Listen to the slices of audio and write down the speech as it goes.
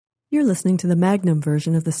You're listening to the Magnum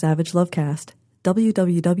version of the Savage Lovecast.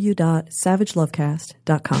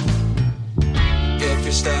 www.savagelovecast.com. If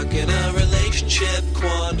you're stuck in a relationship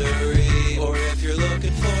quandary, or if you're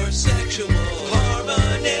looking for sexual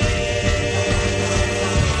harmony,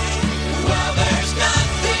 well, there's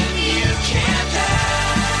nothing you can't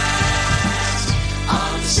ask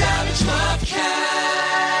on the Savage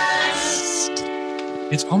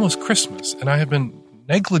Lovecast. It's almost Christmas, and I have been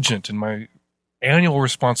negligent in my annual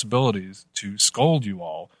responsibilities to scold you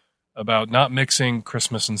all about not mixing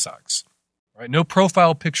Christmas and sex. Right? No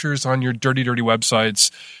profile pictures on your dirty websites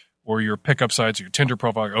or your pickup sites, or your Tinder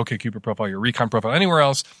profile, your OkCupid profile, your Recon profile, anywhere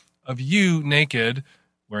else of you naked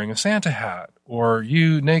wearing a Santa hat, or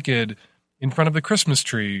you naked in front of the Christmas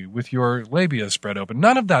tree with your labia spread open.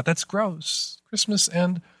 None of that. That's gross. Christmas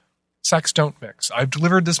and sex don't mix. I've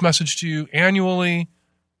delivered this message to you annually,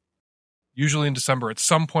 usually in December at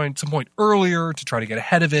some point earlier, to try to get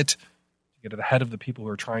ahead of it, to get ahead of the people who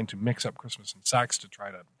are trying to mix up Christmas and sex, to try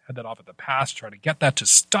to head that off at the pass, try to get that to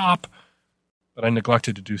stop. But I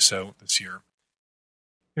neglected to do so this year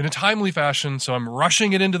in a timely fashion, so I'm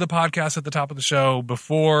rushing it into the podcast at the top of the show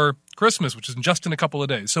before Christmas, which is just in a couple of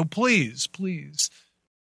days. So please,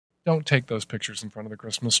 don't take those pictures in front of the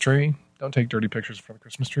Christmas tree. Don't take dirty pictures in front of the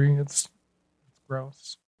Christmas tree. It's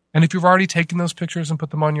gross. And if you've already taken those pictures and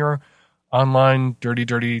put them on your online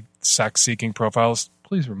dirty sex-seeking profiles,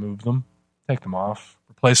 please remove them. Take them off.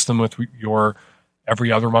 Replace them with your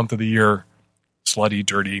every other month of the year slutty,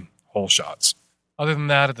 dirty hole shots. Other than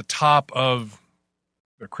that, at the top of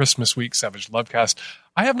the Christmas week Savage Lovecast,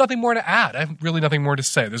 I have nothing more to add. I have really nothing more to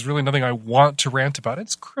say. There's really nothing I want to rant about.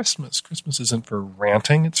 It's Christmas. Christmas isn't for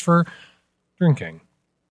ranting. It's for drinking.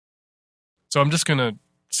 So I'm just going to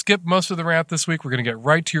skip most of the rant this week. We're going to get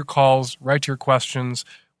right to your calls, right to your questions.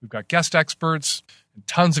 We've got guest experts, and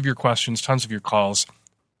tons of your questions, tons of your calls,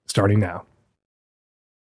 starting now.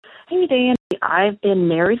 Hey, Dan. I've been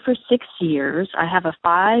married for 6 years. I have a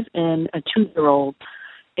 5 and a 2-year-old,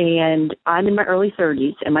 and I'm in my early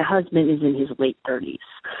 30s, and my husband is in his late 30s.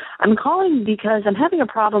 I'm calling because I'm having a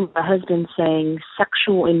problem with my husband saying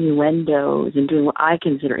sexual innuendos and doing what I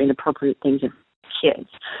consider inappropriate things with kids.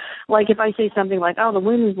 Like if I say something like, oh, the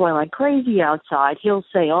wind is blowing like crazy outside, he'll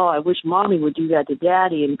say, oh, I wish mommy would do that to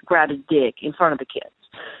daddy, and grab his dick in front of the kids.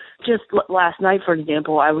 Just last night, for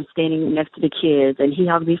example, I was standing next to the kids, and he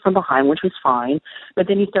hugged me from behind, which was fine, but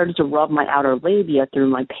then he started to rub my outer labia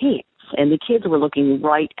through my pants, and the kids were looking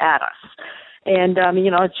right at us. And,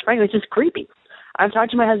 it's frankly, it's just creepy. I've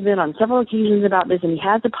talked to my husband on several occasions about this, and he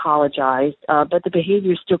has apologized, but the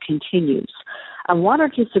behavior still continues. I want our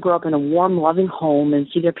kids to grow up in a warm, loving home and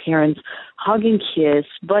see their parents hug and kiss,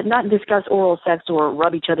 but not discuss oral sex or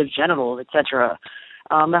rub each other's genitals, etc.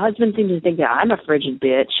 My husband seems to think that I'm a frigid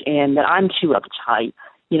bitch and that I'm too uptight.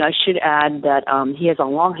 I should add that he has a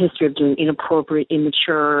long history of doing inappropriate,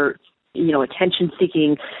 immature,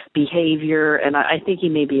 attention-seeking behavior, and I think he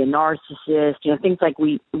may be a narcissist. Things like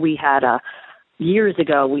we had years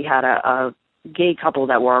ago, we had a gay couple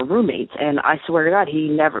that were our roommates, and I swear to God,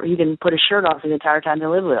 he didn't put his shirt off the entire time they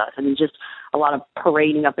lived with us. I mean, just a lot of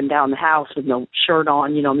parading up and down the house with no shirt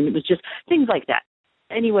on, it was just things like that.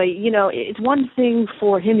 Anyway, it's one thing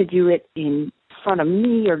for him to do it in front of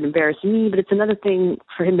me or embarrass me, but it's another thing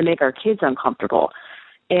for him to make our kids uncomfortable.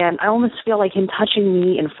 And I almost feel like him touching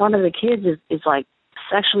me in front of the kids is like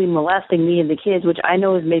sexually molesting me and the kids, which I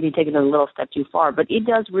know is maybe taking it a little step too far, but it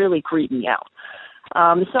does really creep me out.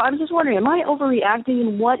 So I'm just wondering, am I overreacting,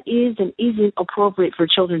 and what is and isn't appropriate for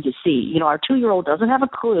children to see? Our 2-year-old doesn't have a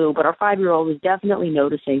clue, but our 5-year-old is definitely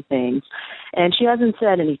noticing things. And she hasn't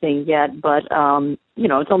said anything yet, but,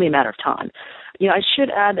 it's only a matter of time. I should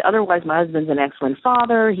add, otherwise my husband's an excellent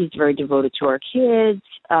father. He's very devoted to our kids.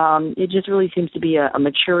 It just really seems to be a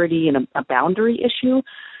maturity and a boundary issue.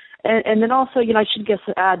 And then also, I should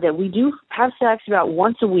add that we do have sex about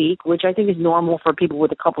once a week, which I think is normal for people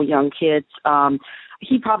with a couple young kids.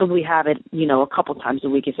 He'd probably have it, a couple times a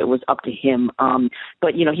week if it was up to him.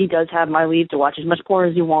 But, he does have my leave to watch as much porn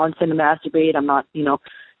as he wants and to masturbate. I'm not,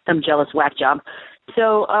 some jealous whack job.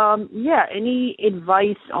 So, any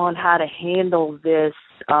advice on how to handle this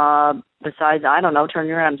besides, I don't know,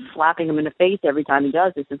 turning around and slapping him in the face every time he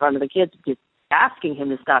does this in front of the kids? Just asking him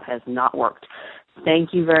to stop has not worked.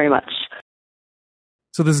 Thank you very much.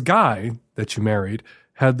 So this guy that you married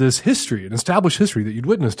had this history, an established history that you'd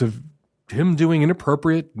witnessed of him doing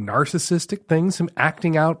inappropriate, narcissistic things, him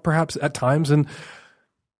acting out perhaps at times in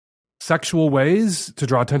sexual ways to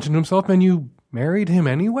draw attention to himself, and you married him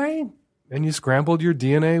anyway? And you scrambled your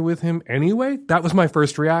DNA with him anyway? That was my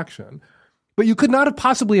first reaction. But you could not have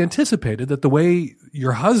possibly anticipated that the way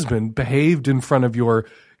your husband behaved in front of your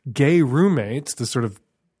gay roommates, the sort of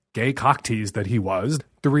gay cocktease that he was,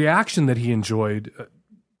 the reaction that he enjoyed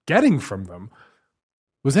getting from them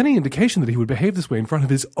was any indication that he would behave this way in front of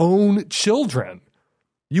his own children.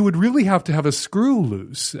 You would really have to have a screw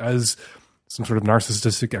loose as some sort of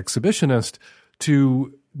narcissistic exhibitionist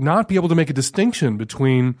to not be able to make a distinction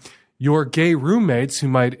between your gay roommates who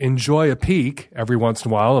might enjoy a peek every once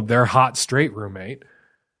in a while of their hot straight roommate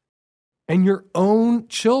and your own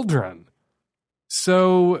children.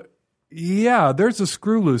 So, yeah, there's a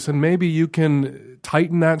screw loose, and maybe you can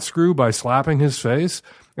tighten that screw by slapping his face.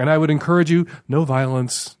 And I would encourage you, no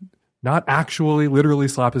violence, not actually literally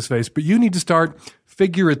slap his face, but you need to start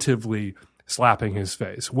figuratively slapping his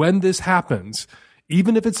face. When this happens,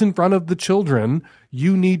 even if it's in front of the children,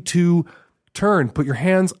 you need to turn, put your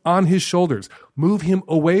hands on his shoulders, move him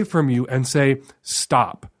away from you and say,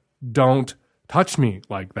 stop, don't touch me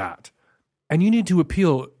like that. And you need to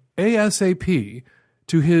appeal ASAP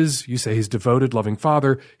to his, you say, his devoted, loving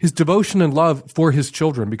father, his devotion and love for his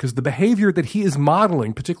children, because the behavior that he is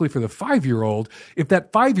modeling, particularly for the 5-year-old, if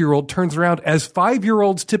that 5-year-old turns around as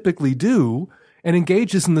 5-year-olds typically do and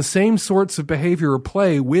engages in the same sorts of behavior or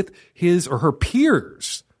play with his or her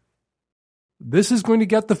peers, this is going to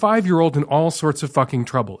get the 5-year-old in all sorts of fucking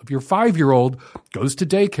trouble. If your 5-year-old goes to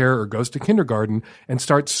daycare or goes to kindergarten and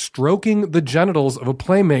starts stroking the genitals of a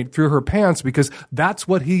playmate through her pants because that's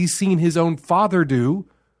what he's seen his own father do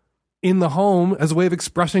in the home as a way of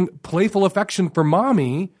expressing playful affection for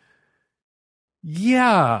mommy,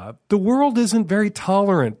 yeah, the world isn't very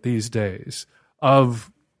tolerant these days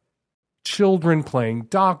of children playing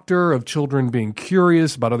doctor, of children being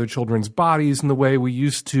curious about other children's bodies in the way we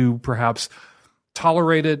used to perhaps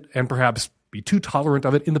tolerate it and perhaps be too tolerant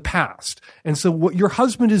of it in the past. And so what your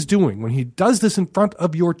husband is doing when he does this in front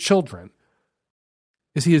of your children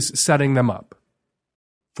is he is setting them up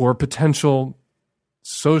for potential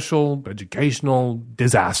social, educational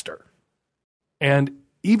disaster. And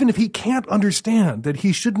even if he can't understand that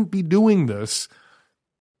he shouldn't be doing this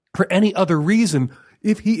for any other reason,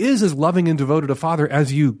 if he is as loving and devoted a father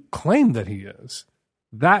as you claim that he is,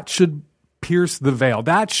 that should pierce the veil.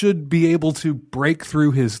 That should be able to break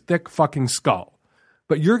through his thick fucking skull.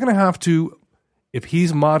 But you're going to have to, if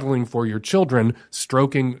he's modeling for your children,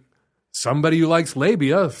 stroking somebody who likes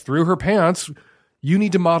labia through her pants, you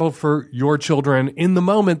need to model for your children in the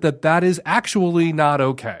moment that that is actually not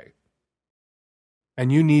okay.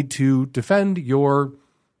 And you need to defend your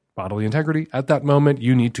bodily integrity at that moment.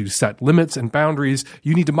 You need to set limits and boundaries.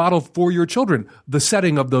 You need to model for your children the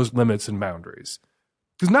setting of those limits and boundaries.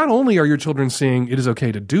 Because not only are your children seeing it is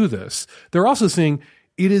okay to do this, they're also seeing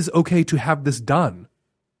it is okay to have this done.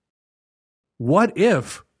 What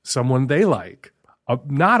if someone they like,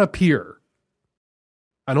 not a peer,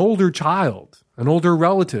 an older child, an older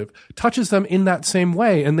relative, touches them in that same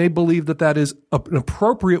way and they believe that that is an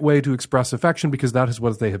appropriate way to express affection because that is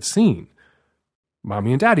what they have seen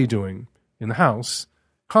mommy and daddy doing in the house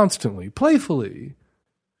constantly, playfully.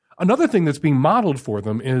 Another thing that's being modeled for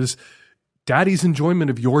them is daddy's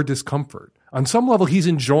enjoyment of your discomfort. On some level, he's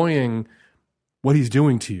enjoying what he's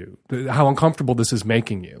doing to you, how uncomfortable this is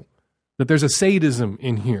making you. That there's a sadism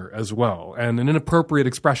in here as well, and an inappropriate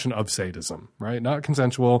expression of sadism, right? Not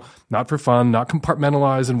consensual, not for fun, not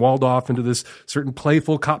compartmentalized and walled off into this certain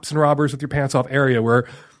playful cops and robbers with your pants off area where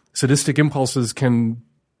sadistic impulses can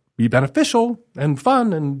be beneficial and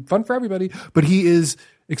fun for everybody. But he is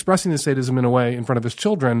expressing the sadism in a way in front of his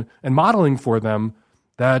children and modeling for them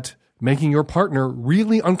that making your partner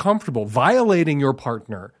really uncomfortable, violating your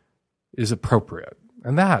partner is appropriate.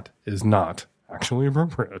 And that is not actually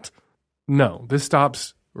appropriate. No, this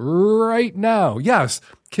stops right now. Yes,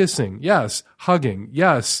 kissing. Yes, hugging.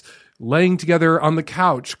 Yes, laying together on the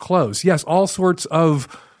couch, close. Yes, all sorts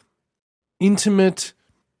of intimate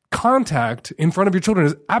contact in front of your children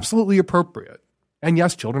is absolutely appropriate. And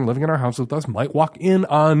yes, children living in our house with us might walk in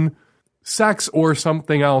on sex or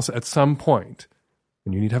something else at some point.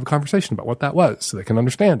 And you need to have a conversation about what that was so they can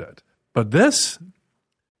understand it. But this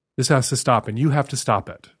has to stop, and you have to stop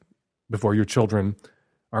it before your children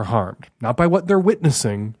are harmed. Not by what they're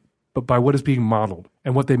witnessing, but by what is being modeled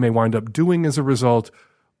and what they may wind up doing as a result,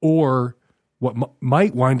 or what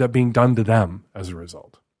might wind up being done to them as a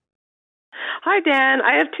result. Hi, Dan.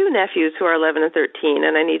 I have 2 nephews who are 11 and 13,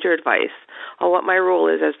 and I need your advice on what my role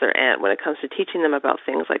is as their aunt when it comes to teaching them about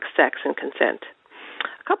things like sex and consent.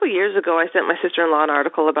 A couple of years ago, I sent my sister-in-law an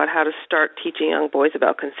article about how to start teaching young boys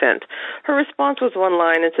about consent. Her response was one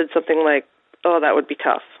line and said something like, "Oh, that would be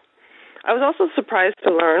tough." I was also surprised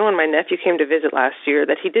to learn when my nephew came to visit last year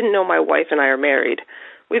that he didn't know my wife and I are married.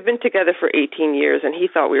 We've been together for 18 years, and he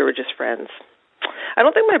thought we were just friends. I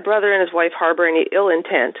don't think my brother and his wife harbor any ill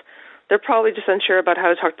intent. They're probably just unsure about how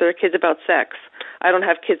to talk to their kids about sex. I don't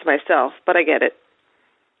have kids myself, but I get it.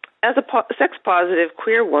 As a sex-positive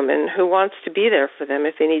queer woman who wants to be there for them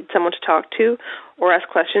if they need someone to talk to or ask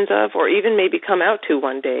questions of or even maybe come out to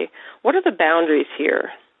one day, what are the boundaries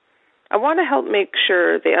here? I want to help make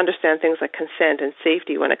sure they understand things like consent and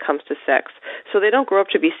safety when it comes to sex so they don't grow up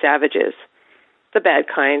to be savages. The bad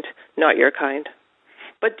kind, not your kind.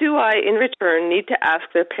 But do I, in return, need to ask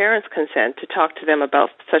their parents' consent to talk to them about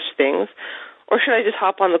such things, or should I just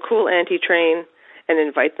hop on the cool auntie train and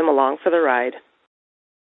invite them along for the ride?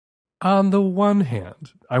 On the one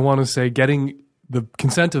hand, I want to say getting the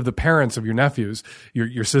consent of the parents of your nephews,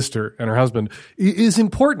 your sister and her husband, is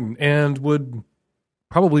important and would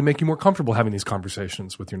probably make you more comfortable having these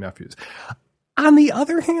conversations with your nephews. On the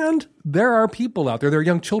other hand, there are people out there are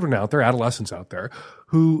young children out there, adolescents out there,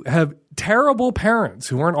 who have terrible parents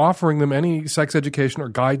who aren't offering them any sex education or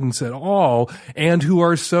guidance at all, and who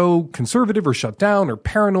are so conservative or shut down or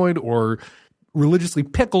paranoid or religiously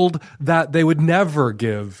pickled that they would never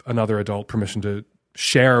give another adult permission to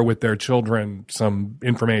share with their children some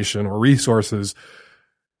information or resources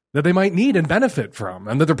that they might need and benefit from,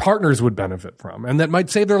 and that their partners would benefit from, and that might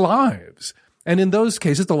save their lives. And in those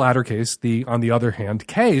cases, the latter case, the on the other hand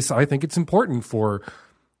case, I think it's important for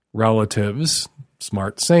relatives,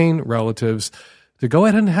 smart, sane relatives, to go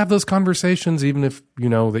ahead and have those conversations, even if you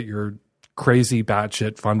know that your crazy,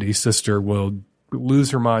 batshit, fundy sister will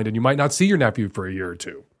lose her mind and you might not see your nephew for a year or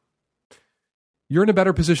two. You're in a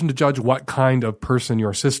better position to judge what kind of person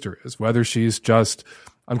your sister is, whether she's just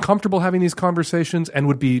uncomfortable having these conversations and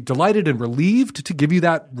would be delighted and relieved to give you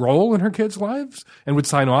that role in her kids' lives and would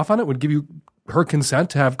sign off on it, would give you her consent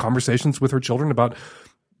to have conversations with her children about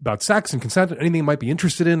sex and consent and anything they might be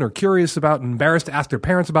interested in or curious about and embarrassed to ask their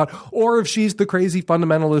parents about, or if she's the crazy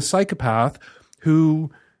fundamentalist psychopath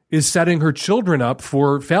who is setting her children up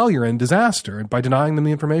for failure and disaster by denying them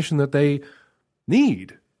the information that they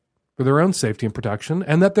need for their own safety and protection,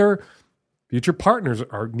 and that their future partners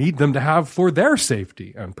need them to have for their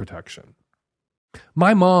safety and protection.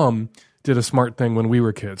 My mom did a smart thing when we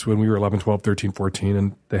were kids, when we were 11, 12, 13, 14,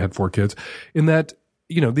 and they had 4 kids, in that,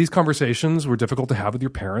 you know, these conversations were difficult to have with your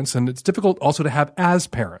parents, and it's difficult also to have as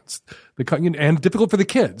parents, and difficult for the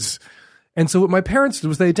kids. And so what my parents did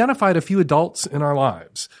was they identified a few adults in our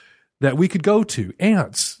lives that we could go to,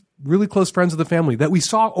 aunts, really close friends of the family, that we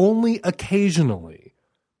saw only occasionally,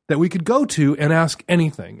 that we could go to and ask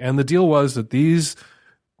anything. And the deal was that this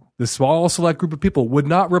small select group of people would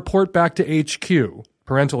not report back to HQ,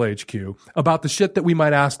 parental HQ, about the shit that we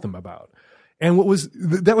might ask them about. And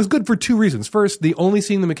that was good for 2 reasons. First, the only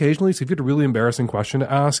seeing them occasionally, so if you had a really embarrassing question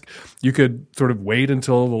to ask, you could sort of wait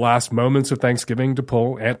until the last moments of Thanksgiving to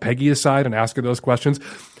pull Aunt Peggy aside and ask her those questions,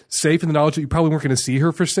 safe in the knowledge that you probably weren't going to see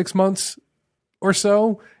her for 6 months or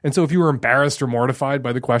so. And so if you were embarrassed or mortified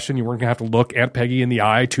by the question, you weren't going to have to look Aunt Peggy in the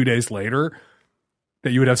eye 2 days later,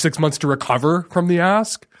 that you would have 6 months to recover from the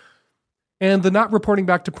ask. And the not reporting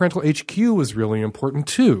back to parental HQ was really important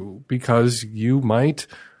too, because you might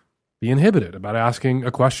be inhibited about asking a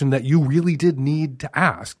question that you really did need to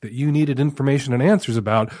ask, that you needed information and answers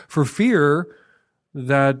about, for fear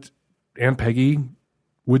that Aunt Peggy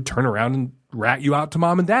would turn around and rat you out to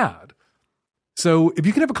mom and dad. So if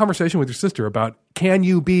you can have a conversation with your sister about, can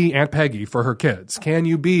you be Aunt Peggy for her kids? Can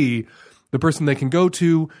you be the person they can go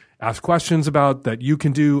to, ask questions about, that you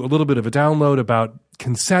can do a little bit of a download about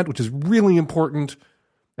consent, which is really important,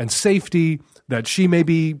 and safety, that she may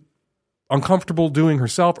be uncomfortable doing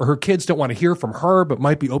herself, or her kids don't want to hear from her but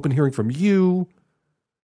might be open hearing from you.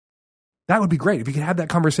 That would be great. If you can have that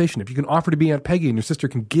conversation, if you can offer to be Aunt Peggy and your sister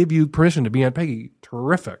can give you permission to be Aunt Peggy,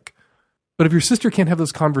 terrific. But if your sister can't have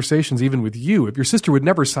those conversations even with you, if your sister would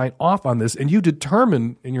never sign off on this, and you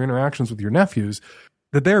determine in your interactions with your nephews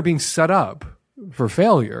that they're being set up for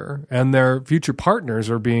failure and their future partners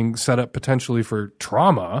are being set up potentially for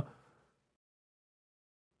trauma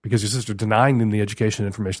because your sister denying them the education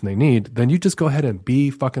and information they need, then you just go ahead and be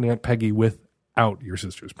fucking Aunt Peggy without your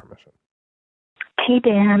sister's permission. Hey,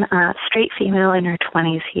 Dan, straight female in her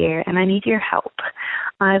 20s here, and I need your help.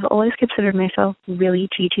 I've always considered myself really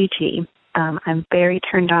GGG. I'm very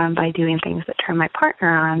turned on by doing things that turn my partner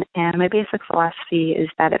on, and my basic philosophy is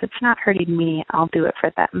that if it's not hurting me, I'll do it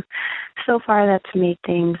for them. So far, that's made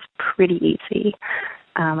things pretty easy.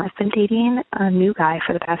 I've been dating a new guy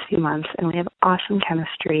for the past few months, and we have awesome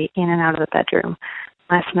chemistry in and out of the bedroom.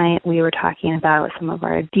 Last night, we were talking about some of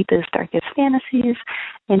our deepest, darkest fantasies,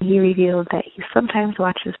 and he revealed that he sometimes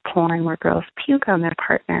watches porn where girls puke on their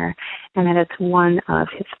partner, and that it's one of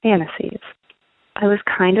his fantasies. I was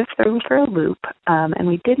kind of thrown for a loop, and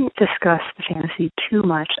we didn't discuss the fantasy too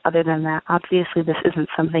much other than that obviously this isn't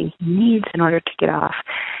something he needs in order to get off,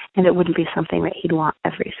 and it wouldn't be something that he'd want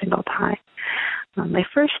every single time. My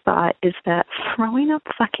first thought is that throwing up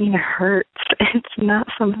fucking hurts. It's not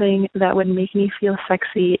something that would make me feel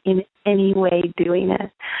sexy in any way doing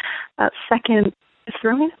it. Second,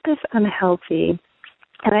 throwing up is unhealthy,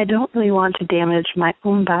 and I don't really want to damage my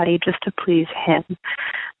own body just to please him.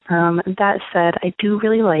 That said, I do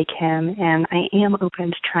really like him, and I am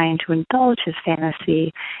open to trying to indulge his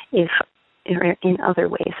fantasy in other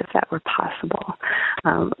ways if that were possible.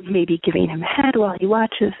 Maybe giving him head while he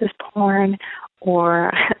watches his porn,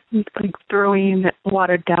 or like throwing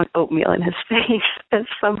watered down oatmeal in his face at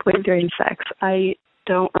some point during sex. I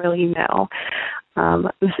don't really know.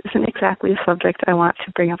 This isn't exactly a subject I want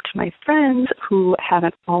to bring up to my friends who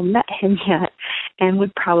haven't all met him yet and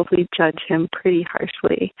would probably judge him pretty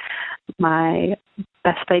harshly. My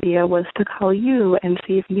best idea was to call you and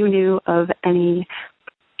see if you knew of any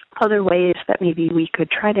other ways that maybe we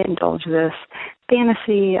could try to indulge this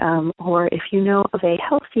fantasy, or if you know of a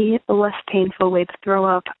healthy, less painful way to throw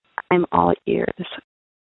up, I'm all ears.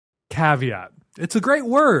 Caveat. It's a great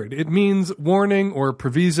word. It means warning or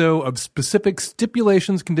proviso of specific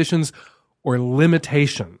stipulations, conditions, or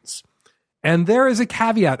limitations. And there is a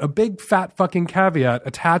caveat, a big fat fucking caveat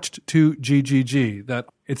attached to GGG that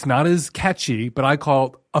it's not as catchy, but I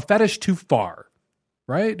call a fetish too far,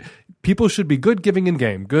 right? People should be good giving and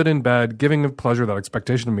game, good and bad, giving of pleasure without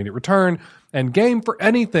expectation of immediate return, and game for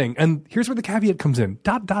anything. And here's where the caveat comes in, ...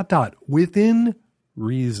 within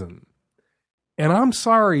reason. And I'm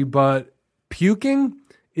sorry, but puking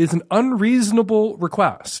is an unreasonable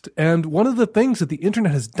request. And one of the things that the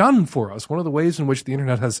internet has done for us, one of the ways in which the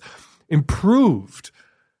internet has improved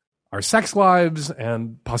our sex lives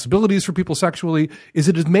and possibilities for people sexually, is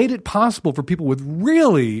it has made it possible for people with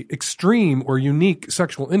really extreme or unique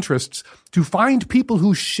sexual interests to find people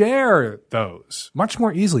who share those much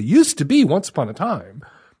more easily. Used to be, once upon a time,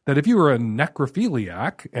 that if you were a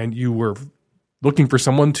necrophiliac and you were looking for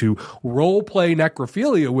someone to role play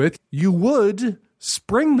necrophilia with, you would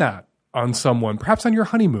spring that on someone, perhaps on your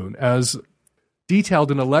honeymoon, as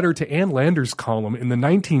detailed in a letter to Ann Landers column in the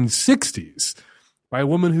 1960s by a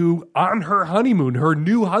woman who, on her honeymoon, her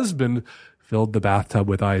new husband filled the bathtub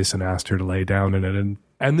with ice and asked her to lay down in it.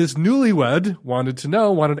 And this newlywed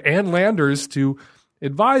wanted Ann Landers to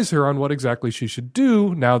advise her on what exactly she should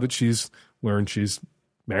do now that she's learned she's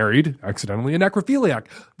married, accidentally, a necrophiliac.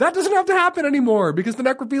 That doesn't have to happen anymore because the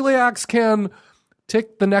necrophiliacs can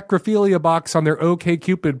tick the necrophilia box on their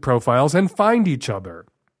OkCupid profiles and find each other.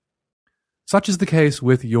 Such is the case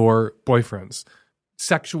with your boyfriend's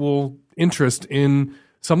sexual interest in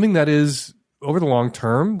something that is, over the long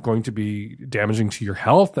term, going to be damaging to your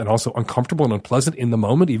health and also uncomfortable and unpleasant in the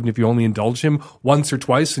moment. Even if you only indulge him once or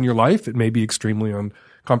twice in your life, it may be extremely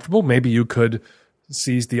uncomfortable. Maybe you could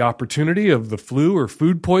seize the opportunity of the flu or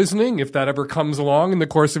food poisoning if that ever comes along in the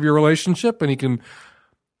course of your relationship and he can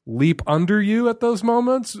leap under you at those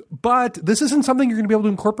moments. But this isn't something you're going to be able to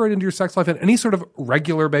incorporate into your sex life on any sort of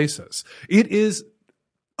regular basis. It is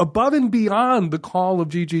above and beyond the call of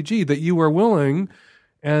GGG that you are willing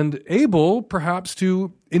and able perhaps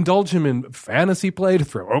to indulge him in fantasy play, to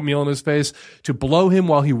throw oatmeal in his face, to blow him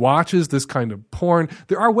while he watches this kind of porn.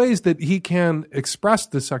 There are ways that he can express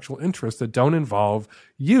this sexual interest that don't involve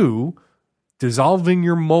you dissolving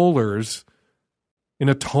your molars in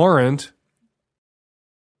a torrent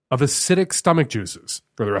of acidic stomach juices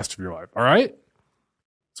for the rest of your life. All right?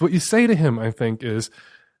 So what you say to him, I think, is,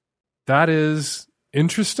 that is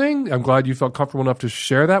interesting. I'm glad you felt comfortable enough to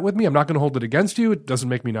share that with me. I'm not going to hold it against you. It doesn't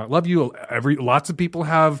make me not love you. Lots of people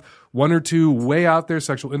have one or two way out there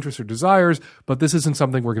sexual interests or desires, but this isn't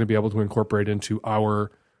something we're going to be able to incorporate into our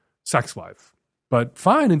sex life. But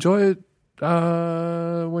fine, enjoy it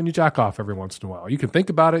when you jack off every once in a while. You can think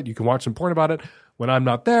about it. You can watch some porn about it when I'm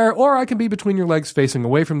not there, or I can be between your legs facing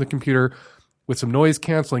away from the computer with some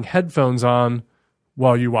noise-canceling headphones on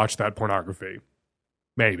while you watch that pornography.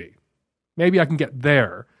 Maybe. Maybe I can get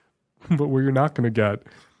there, but where you're not going to get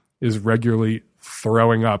is regularly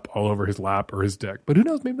throwing up all over his lap or his dick. But who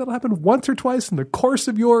knows, maybe that'll happen once or twice in the course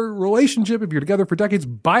of your relationship if you're together for decades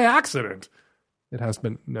by accident. It has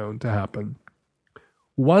been known to happen.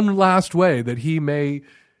 One last way that he may,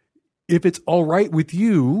 if it's all right with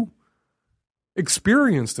you,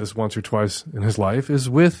 experience this once or twice in his life is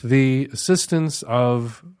with the assistance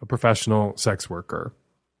of a professional sex worker.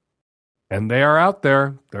 And they are out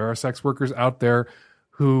there. There are sex workers out there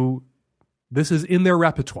who this is in their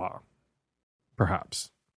repertoire,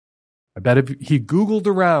 perhaps. I bet if he Googled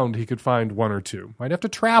around, he could find one or two. Might have to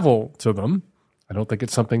travel to them. I don't think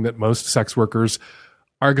it's something that most sex workers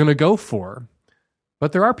are going to go for.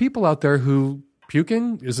 But there are people out there who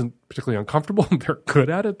puking isn't particularly uncomfortable. They're good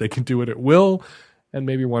at it. They can do it at will. And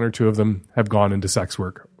maybe one or two of them have gone into sex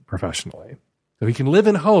work professionally. So we can live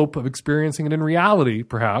in hope of experiencing it in reality,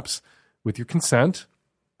 perhaps, with your consent.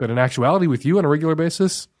 But in actuality, with you on a regular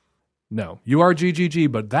basis, no. You are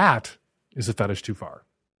GGG, but that is a fetish too far.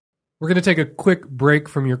 We're going to take a quick break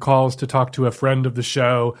from your calls to talk to a friend of the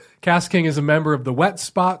show. Cass King is a member of the Wet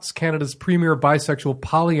Spots, Canada's premier bisexual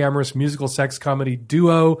polyamorous musical sex comedy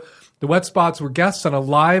duo. The Wet Spots were guests on a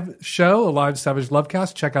live show, a live Savage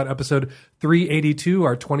Lovecast. Check out episode 382,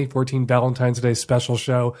 our 2014 Valentine's Day special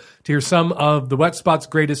show, to hear some of the Wet Spots'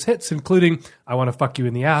 greatest hits, including I Want to Fuck You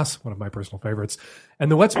in the Ass, one of my personal favorites. And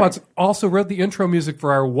the Wet Spots also wrote the intro music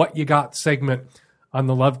for our What You Got segment on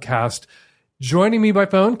the Lovecast. Joining me by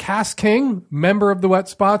phone, Cass King, member of the Wet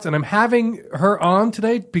Spots, and I'm having her on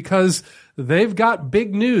today because they've got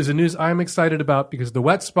big news, and news I'm excited about because the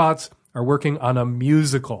Wet Spots are working on a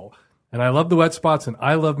musical. And I love the Wet Spots, and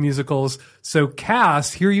I love musicals. So,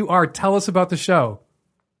 Cass, here you are. Tell us about the show.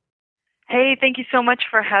 Hey, thank you so much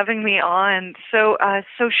for having me on. So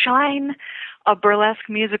Shine, a burlesque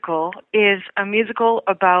musical, is a musical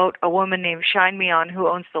about a woman named Shine Me On who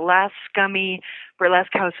owns the last scummy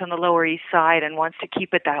burlesque house on the Lower East Side and wants to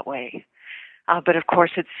keep it that way. But of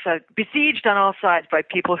course, it's besieged on all sides by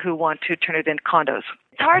people who want to turn it into condos.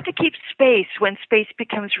 It's hard to keep space when space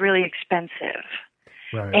becomes really expensive.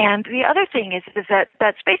 Right. And the other thing is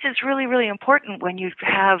that space is really, really important when your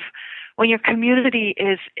community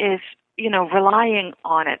is relying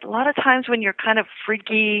on it. A lot of times when you're kind of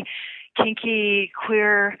freaky, kinky,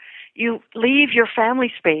 queer, you leave your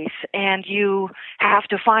family space and you have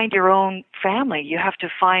to find your own family. You have to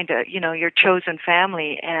find your chosen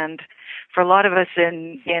family. And for a lot of us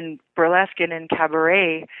in burlesque and in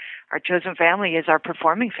cabaret, our chosen family is our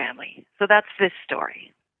performing family. So that's this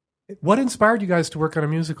story. What inspired you guys to work on a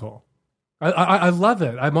musical? I love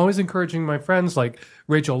it. I'm always encouraging my friends like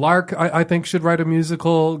Rachel Lark, I think, should write a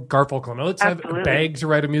musical. Garfunkel and Oates have begged to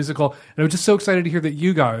write a musical. And I'm just so excited to hear that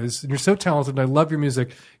you guys, and you're so talented, and I love your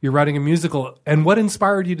music, you're writing a musical. And what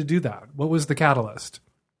inspired you to do that? What was the catalyst?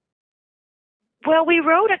 Well, we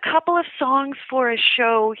wrote a couple of songs for a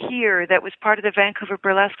show here that was part of the Vancouver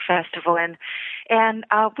Burlesque Festival. And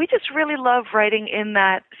we just really love writing in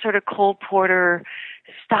that sort of Cole Porter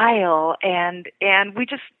style. And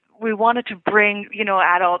we wanted to bring,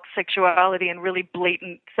 adult sexuality and really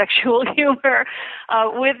blatant sexual humor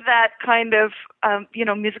with that kind of,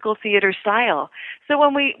 musical theater style. So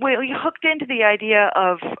when we hooked into the idea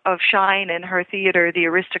of Shine and her theater, The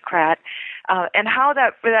Aristocrat, and how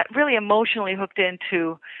that really emotionally hooked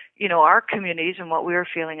into, our communities and what we were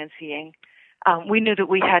feeling and seeing, we knew that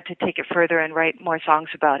we had to take it further and write more songs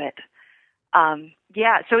about it.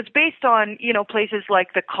 So it's based on, places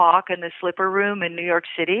like the Cock and the Slipper Room in New York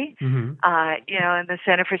City, and the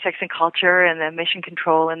Center for Sex and Culture and the Mission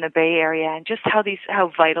Control in the Bay Area, and just how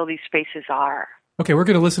vital these spaces are. Okay, we're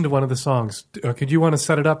going to listen to one of the songs. Could you want to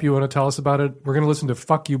set it up? You want to tell us about it? We're going to listen to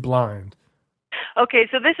Fuck You Blind. Okay,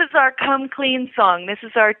 so this is our Come Clean song. This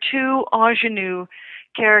is our two ingenue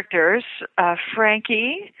characters,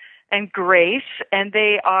 Frankie and Grace, and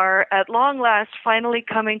they are, at long last, finally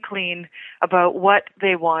coming clean about what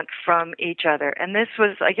they want from each other. And this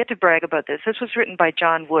was, I get to brag about this, this was written by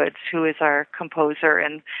John Woods, who is our composer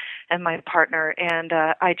and my partner, and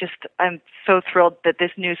I'm so thrilled that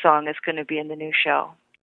this new song is going to be in the new show.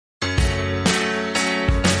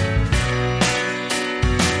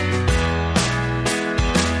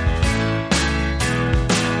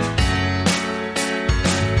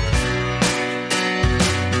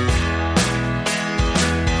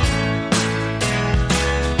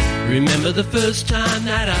 Remember the first time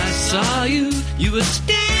that I saw you? You were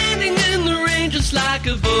standing in the rain just like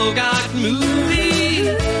a Bogart movie.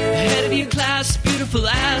 Head of your class, beautiful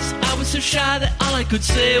ass. I was so shy that all I could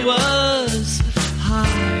say was hi.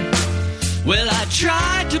 Well, I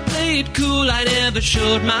tried to play it cool, I never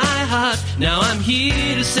showed my heart. Now I'm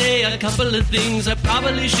here to say a couple of things I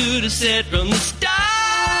probably should have said from the start.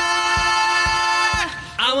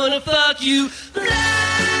 I wanna fuck you blind.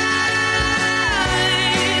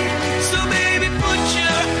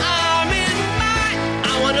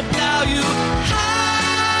 Plow you high.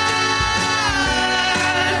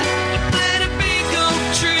 Plant a big oak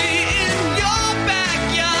tree in your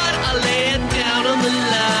backyard. I'll lay it down on the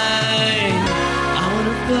line. I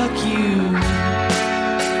wanna fuck you.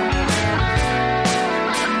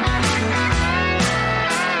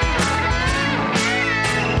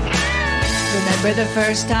 Remember the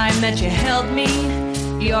first time that you held me?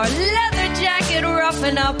 Your leather jacket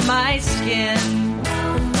roughing up my skin.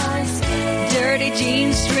 Dirty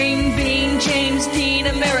jeans, string bean, James Dean,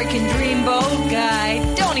 American dreamboat guy.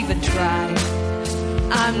 Don't even try.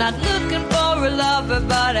 I'm not looking for a lover,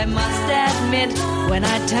 but I must admit, when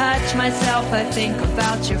I touch myself, I think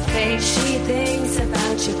about your face. She thinks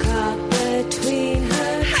about your cock between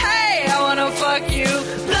her. Hey, I wanna fuck you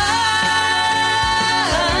blind.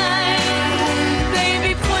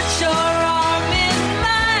 Baby, put your arm in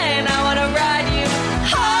mine. I wanna ride you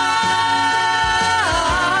hard.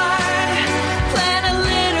 Plant a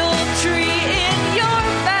little tree in your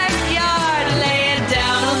backyard. Lay it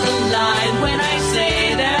down on the line when I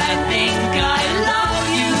say that I think I love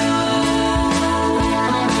you.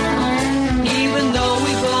 Even though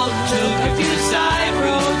we both took a few side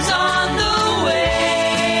roads on the way.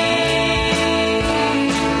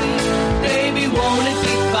 Baby, won't it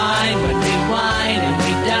be fine when we wine and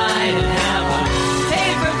we dine and have a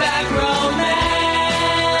paperback romance?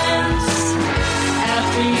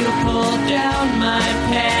 After you pull down my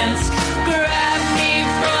pants, grab me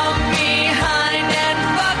from behind and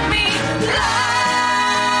fuck me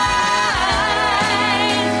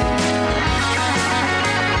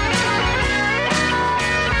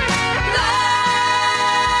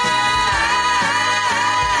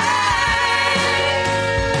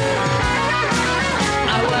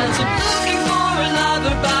I wasn't looking for a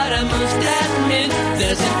lover, but I must admit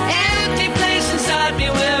there's an empty place inside me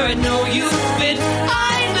where I know you fit.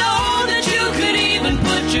 I know that you could even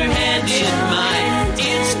put your hand in mine.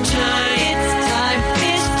 It's time, it's time,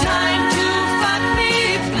 it's time to fuck me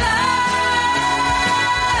blind.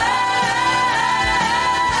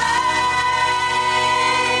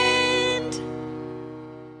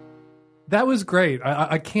 That was great.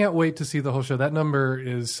 I can't wait to see the whole show. That number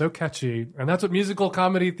is so catchy. And that's what musical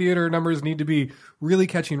comedy theater numbers need to be, really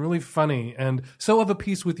catchy and really funny, and so of a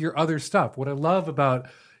piece with your other stuff. What I love about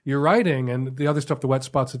your writing and the other stuff, the Wet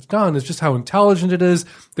Spots it's done, is just how intelligent it is.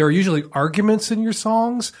 There are usually arguments in your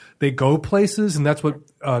songs. They go places, and that's what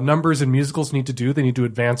numbers and musicals need to do. They need to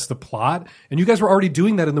advance the plot. And you guys were already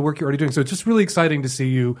doing that in the work you're already doing. So it's just really exciting to see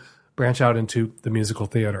you branch out into the musical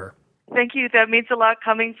theater. Thank you. That means a lot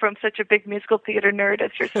coming from such a big musical theater nerd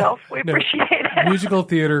as yourself. We No, appreciate it. Musical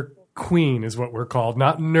theater queen is what we're called,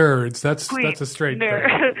 not nerds. That's a straight nerd.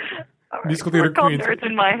 thing. All right. Musical theater We're called queens. nerds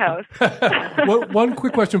in my house. One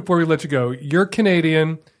quick question before we let you go. You're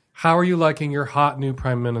Canadian. How are you liking your hot new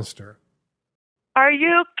prime minister? Are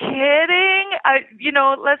you kidding?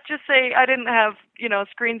 Let's just say I didn't have,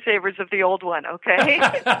 screensavers of the old one, okay?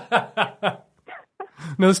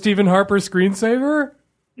 No Stephen Harper screensaver?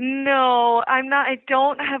 No, I'm not. I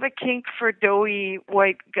don't have a kink for doughy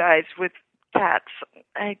white guys with tats.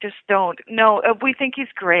 I just don't. No, we think he's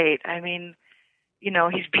great. I mean,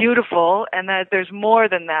 he's beautiful, and that there's more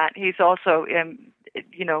than that. He's also,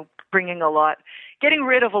 bringing getting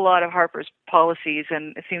rid of a lot of Harper's policies,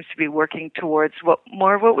 and it seems to be working towards what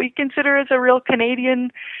we consider as a real Canadian,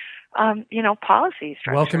 policy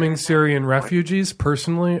structure. Welcoming Syrian refugees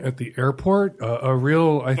personally at the airport. A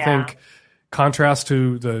real, I think, contrast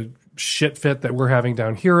to the shit fit that we're having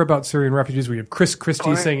down here about Syrian refugees. We have Chris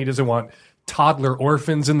Christie saying he doesn't want toddler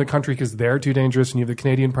orphans in the country because they're too dangerous. And you have the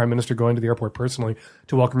Canadian Prime Minister going to the airport personally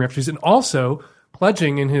to welcome refugees, and also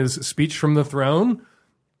pledging in his speech from the throne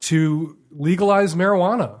to legalize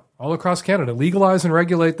marijuana all across Canada, legalize and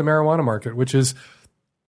regulate the marijuana market, which is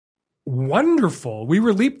wonderful. We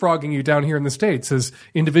were leapfrogging you down here in the States as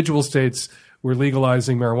individual states were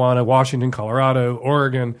legalizing marijuana, Washington, Colorado,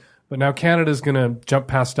 Oregon. But now Canada's going to jump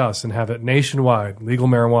past us and have it nationwide, legal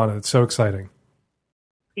marijuana. It's so exciting.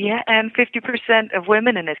 Yeah, and 50% of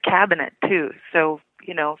women in his cabinet, too. So,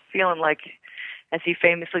 feeling like, as he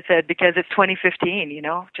famously said, because it's 2015,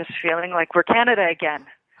 just feeling like we're Canada again.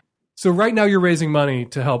 So right now you're raising money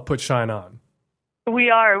to help put Shine on. We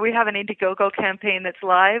are. We have an Indiegogo campaign that's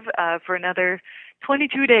live for another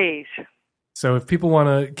 22 days. So if people want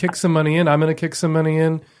to kick some money in, I'm going to kick some money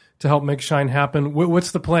in to help make Shine happen.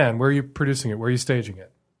 What's the plan? Where are you producing it? Where are you staging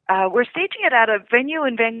it? We're staging it at a venue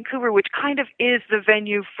in Vancouver, which kind of is the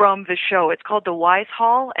venue from the show. It's called the Wise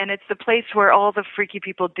Hall, and it's the place where all the freaky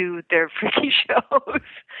people do their freaky shows.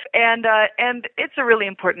 And it's a really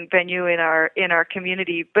important venue in our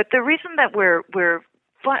community. But the reason that we're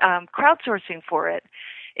crowdsourcing for it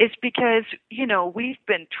is because, we've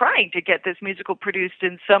been trying to get this musical produced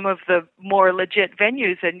in some of the more legit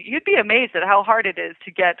venues, and you'd be amazed at how hard it is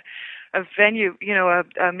to get a venue,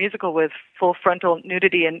 a musical with full frontal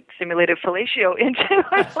nudity and simulated fellatio into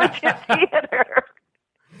a legit theater.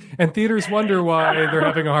 And theaters wonder why they're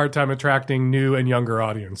having a hard time attracting new and younger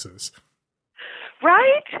audiences.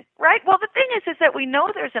 Right. Well, the thing is that we know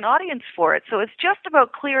there's an audience for it, so it's just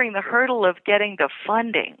about clearing the hurdle of getting the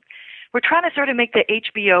funding. We're trying to sort of make the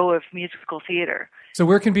HBO of musical theater. So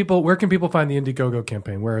where can people find the Indiegogo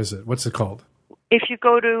campaign? Where is it? What's it called? If you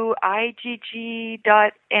go to igg.me/@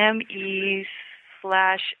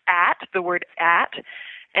 the word @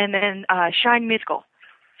 and then Shine Musical.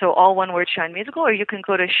 So all one word, Shine Musical, or you can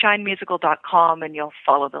go to shinemusical.com and you'll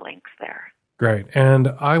follow the links there. Great. And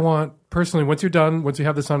I want, personally, once you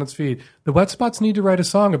have this on its feed, the Wet Spots need to write a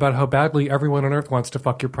song about how badly everyone on Earth wants to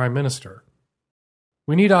fuck your prime minister.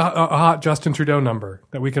 We need a hot Justin Trudeau number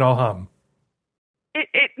that we can all hum.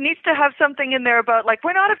 It needs to have something in there about, like,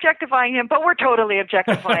 we're not objectifying him, but we're totally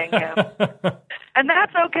objectifying him. And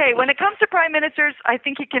that's okay. When it comes to prime ministers, I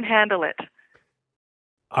think he can handle it.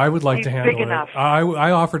 I would like He's to handle big it. enough.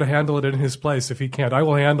 I offer to handle it in his place if he can't. I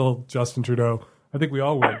will handle Justin Trudeau. I think we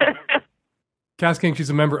all would. Cass King, she's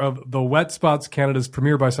a member of the Wet Spots, Canada's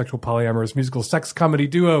premier bisexual polyamorous musical sex comedy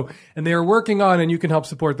duo, and they are working on, and you can help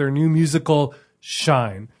support their new musical,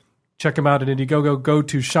 Shine. Check them out at Indiegogo. Go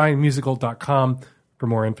to shinemusical.com for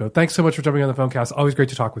more info. Thanks so much for jumping on the phone, Cass. Always great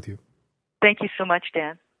to talk with you. Thank you so much,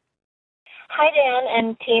 Dan. Hi, Dan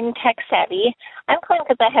and Team Tech Savvy. I'm calling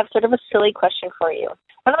because I have sort of a silly question for you.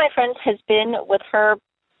 One of my friends has been with her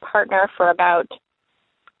partner for about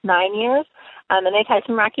 9 years, and they've had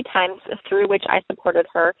some rocky times through which I supported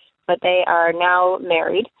her, but they are now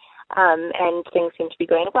married, and things seem to be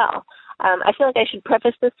going well. I feel like I should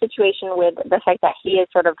preface this situation with the fact that he is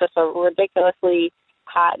sort of just a ridiculously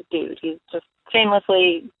hot dude. He's just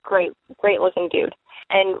shamelessly great-looking dude.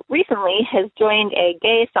 And recently has joined a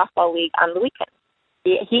gay softball league on the weekends.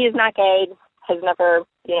 He is not gay, has never,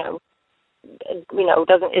 is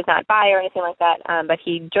not bi or anything like that, but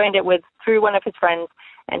he joined it through one of his friends,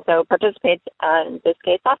 and so participates on this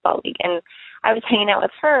gay softball league. And I was hanging out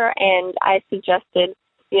with her, and I suggested,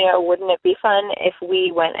 wouldn't it be fun if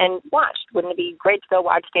we went and watched? Wouldn't it be great to go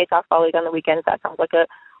watch gay softball league on the weekends? That sounds like a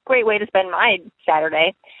great way to spend my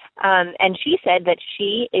Saturday. And she said that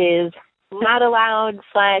she is not allowed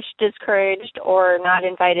 / discouraged or not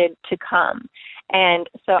invited to come. And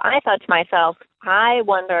so I thought to myself, I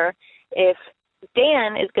wonder if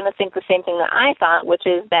Dan is going to think the same thing that I thought, which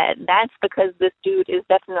is that that's because this dude is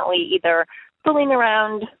definitely either fooling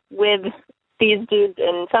around with these dudes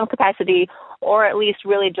in some capacity, or at least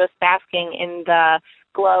really just basking in the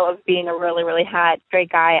glow of being a really, really hot straight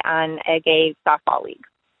guy on a gay softball league.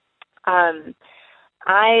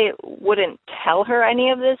 I wouldn't tell her any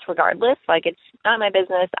of this regardless. Like, it's not my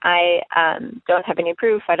business. I don't have any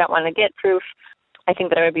proof. I don't want to get proof. I think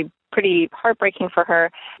that it would be pretty heartbreaking for her.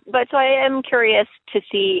 But so I am curious to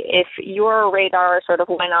see if your radar sort of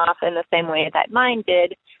went off in the same way that mine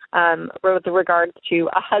did, with regards to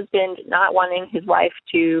a husband not wanting his wife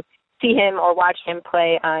to see him or watch him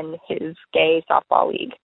play on his gay softball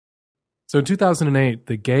league. So in 2008,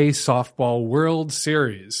 the Gay Softball World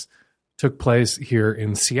Series took place here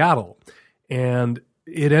in Seattle. And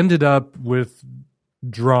it ended up with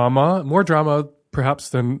drama, more drama perhaps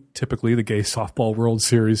than typically the Gay Softball World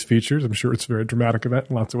Series features. I'm sure it's a very dramatic event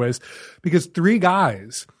in lots of ways, because 3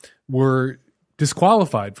 guys were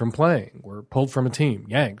disqualified from playing, were pulled from a team,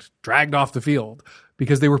 yanked, dragged off the field,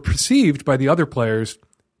 because they were perceived by the other players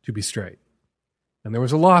to be straight. And there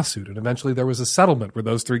was a lawsuit, and eventually there was a settlement where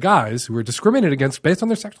those 3 guys who were discriminated against based on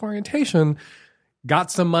their sexual orientation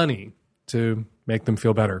got some money to make them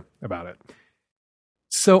feel better about it.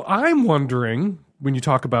 So I'm wondering, when you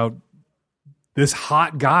talk about this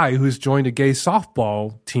hot guy who's joined a gay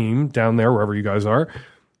softball team down there, wherever you guys are,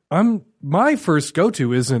 my first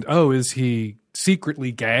go-to isn't, is he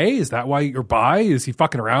secretly gay? Is that why you're bi? Is he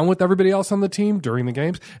fucking around with everybody else on the team during the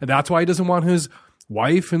games, and that's why he doesn't want his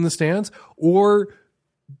wife in the stands? Or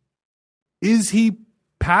is he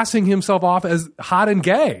passing himself off as hot and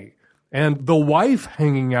gay, and the wife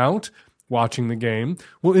hanging out watching the game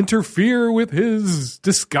will interfere with his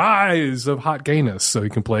disguise of hot gayness so he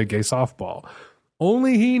can play gay softball?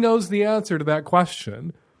 Only he knows the answer to that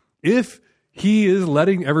question. If he is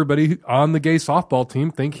letting everybody on the gay softball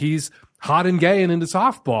team think he's hot and gay and into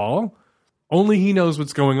softball, only he knows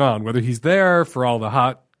what's going on, whether he's there for all the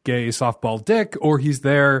hot gay softball dick, or he's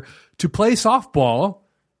there to play softball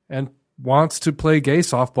and wants to play gay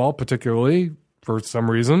softball particularly for some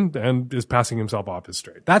reason and is passing himself off as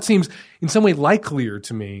straight. That seems in some way likelier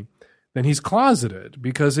to me than he's closeted,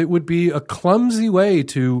 because it would be a clumsy way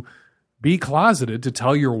to be closeted to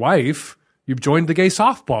tell your wife you've joined the gay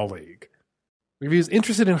softball league. If he's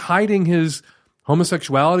interested in hiding his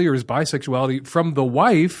homosexuality or his bisexuality from the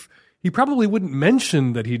wife, he probably wouldn't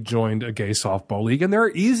mention that he'd joined a gay softball league. And there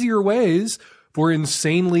are easier ways for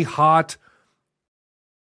insanely hot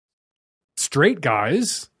straight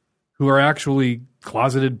guys who are actually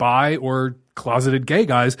closeted bi or closeted gay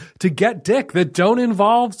guys to get dick that don't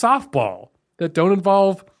involve softball, that don't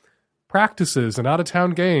involve practices and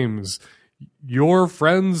out-of-town games. Your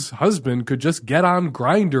friend's husband could just get on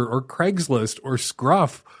Grindr or Craigslist or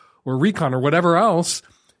Scruff or Recon or whatever else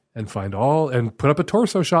and put up a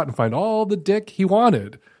torso shot and find all the dick he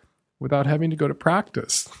wanted without having to go to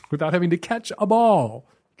practice, without having to catch a ball.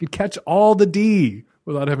 He could catch all the D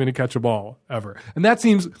without having to catch a ball ever. And that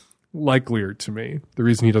seems likelier to me, the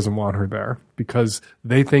reason he doesn't want her there, because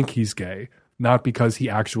they think he's gay, not because he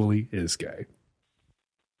actually is gay.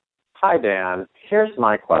 Hi, Dan. Here's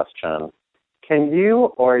my question. Can you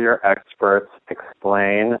or your experts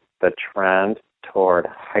explain the trend toward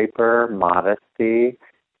hyper-modesty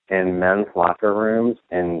in men's locker rooms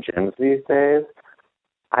in gyms these days?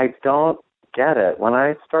 I don't get it. When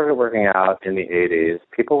I started working out in the 80s,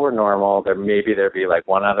 people were normal. There'd be like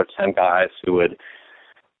 1 out of 10 guys who would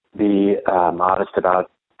be modest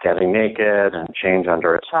about getting naked and change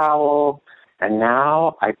under a towel. And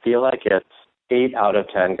now I feel like it's 8 out of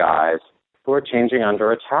 10 guys who are changing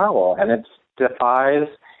under a towel. And it defies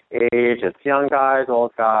age. It's young guys,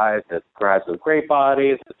 old guys. It's guys with great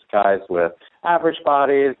bodies. It's guys with average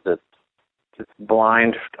bodies. It's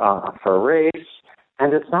blind for race.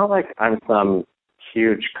 And it's not like I'm some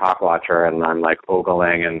huge cock watcher and I'm like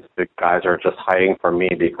ogling and the guys are just hiding from me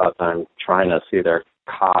because I'm trying to see their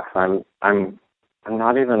cocks. I'm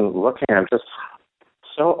not even looking. I'm just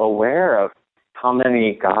so aware of how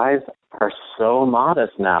many guys are so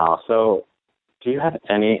modest now. So do you have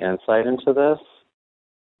any insight into this?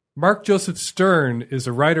 Mark Joseph Stern is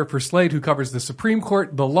a writer for Slate who covers the Supreme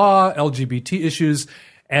Court, the law, LGBT issues,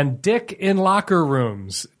 and dick in locker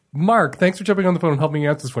rooms. Mark, thanks for jumping on the phone and helping me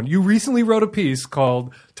answer this one. You recently wrote a piece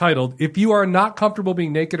titled, "If You Are Not Comfortable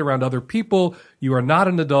Being Naked Around Other People, You Are Not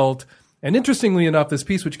an Adult." And interestingly enough, this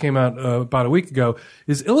piece, which came out about a week ago,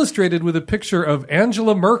 is illustrated with a picture of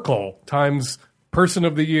Angela Merkel, Times Person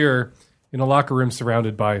of the Year, in a locker room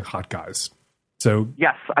surrounded by hot guys. So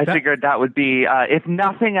yes, I figured that would be, if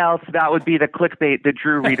nothing else, that would be the clickbait that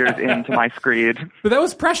drew readers into my screed. But that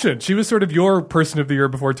was prescient. She was sort of your Person of the Year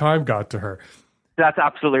before Time got to her. That's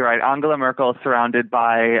absolutely right. Angela Merkel surrounded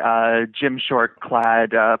by gym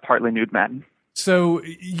short-clad, partly nude men. So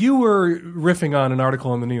you were riffing on an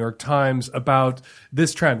article in the New York Times about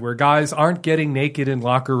this trend where guys aren't getting naked in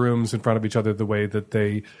locker rooms in front of each other the way that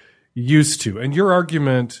they used to. And your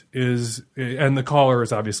argument is, and the caller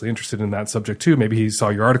is obviously interested in that subject too. Maybe he saw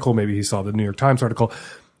your article, maybe he saw the New York Times article.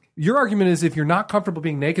 Your argument is if you're not comfortable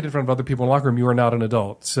being naked in front of other people in the locker room, you are not an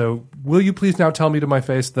adult. So will you please now tell me to my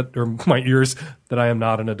face or my ears that I am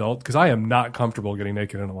not an adult? Because I am not comfortable getting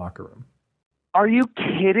naked in a locker room. Are you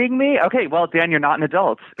kidding me? Okay, well, Dan, you're not an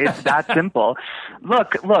adult. It's that simple.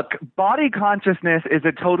 Look, body consciousness is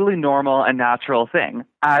a totally normal and natural thing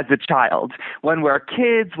as a child. When we're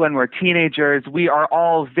kids, when we're teenagers, we are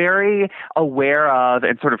all very aware of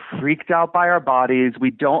and sort of freaked out by our bodies.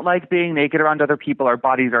 We don't like being naked around other people. Our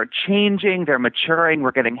bodies are changing. They're maturing.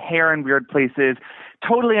 We're getting hair in weird places.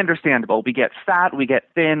 Totally understandable. We get fat, we get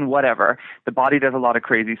thin, whatever. The body does a lot of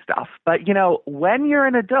crazy stuff. But, when you're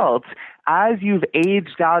an adult, as you've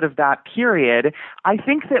aged out of that period, I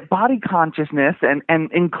think that body consciousness and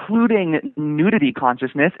including nudity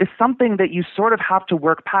consciousness is something that you sort of have to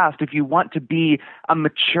work past if you want to be a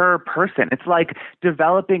mature person. It's like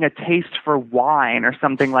developing a taste for wine or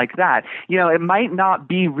something like that. It might not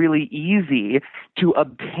be really easy to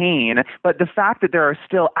obtain, but the fact that there are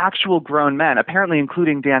still actual grown men, apparently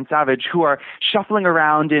including Dan Savage, who are shuffling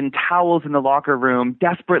around in towels in the locker room,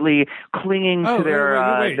 desperately clinging to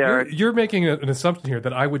their... You're making an assumption here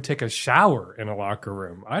that I would take a shower in a locker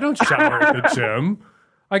room. I don't shower at the gym.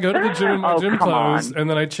 I go to the gym in my gym clothes, and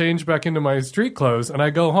then I change back into my street clothes, and I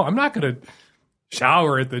go home. I'm not going to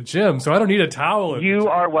shower at the gym, so I don't need a towel. You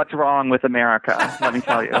are what's wrong with America, let me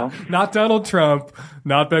tell you. Not Donald Trump,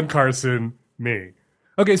 not Ben Carson, me.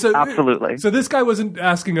 Okay, so absolutely. So this guy wasn't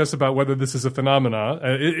asking us about whether this is a phenomena.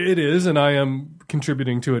 It is, and I am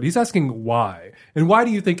contributing to it. He's asking why. And why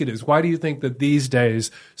do you think it is? Why do you think that these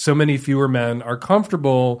days so many fewer men are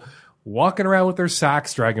comfortable walking around with their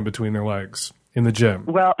sacks dragging between their legs in the gym?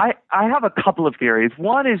 Well, I have a couple of theories.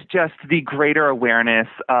 One is just the greater awareness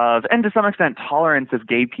of, and to some extent, tolerance of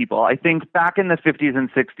gay people. I think back in the 50s and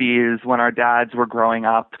 60s when our dads were growing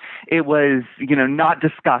up, it was, not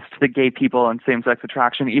discussed that gay people and same-sex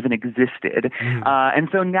attraction even existed. And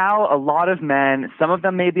so now a lot of men, some of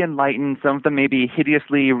them may be enlightened, some of them may be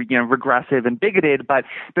hideously, regressive and bigoted, but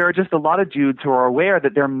there are just a lot of dudes who are aware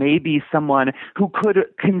that there may be someone who could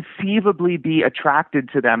conceivably be attracted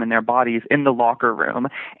to them in their bodies in the locker room,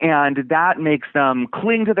 and that makes them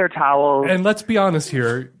cling to their towels. And let's be honest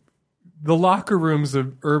here, the locker rooms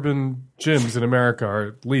of urban gyms in America are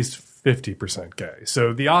at least 50% gay.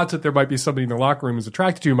 So the odds that there might be somebody in the locker room who's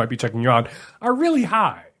attracted to you, might be checking you out, are really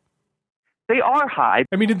high. They are high.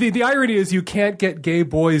 I mean, the irony is you can't get gay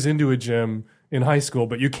boys into a gym in high school,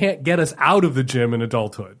 but you can't get us out of the gym in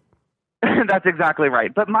adulthood. That's exactly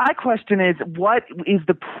right. But my question is, what is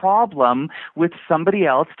the problem with somebody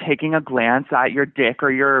else taking a glance at your dick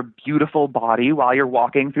or your beautiful body while you're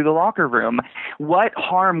walking through the locker room? What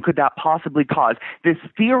harm could that possibly cause? This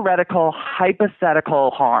theoretical,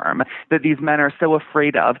 hypothetical harm that these men are so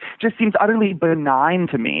afraid of just seems utterly benign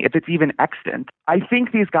to me, if it's even extant. I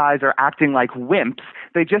think these guys are acting like wimps.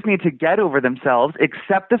 They just need to get over themselves,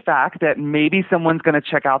 accept the fact that maybe someone's going to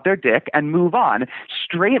check out their dick and move on.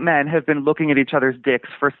 Straight men have been looking at each other's dicks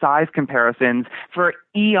for size comparisons for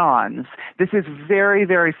eons. This is very,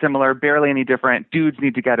 very similar, barely any different. Dudes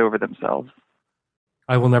need to get over themselves.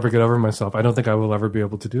 I will never get over myself. I don't think I will ever be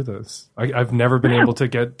able to do this. I've never been able to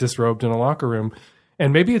get disrobed in a locker room.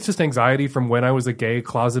 And maybe it's just anxiety from when I was a gay,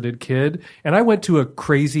 closeted kid. And I went to a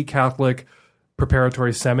crazy Catholic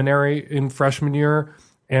preparatory seminary in freshman year.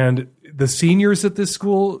 And the seniors at this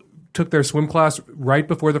school took their swim class right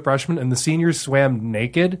before the freshmen, and the seniors swam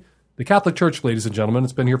naked. The Catholic Church, ladies and gentlemen,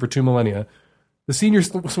 it's been here for 2 millennia. The seniors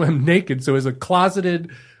swam naked. So as a closeted,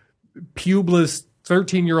 pubeless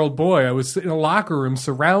 13-year-old boy, I was in a locker room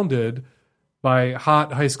surrounded by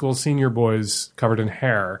hot high school senior boys covered in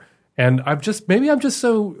hair. And maybe I'm just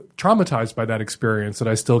so traumatized by that experience that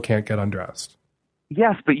I still can't get undressed.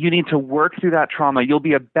 Yes, but you need to work through that trauma. You'll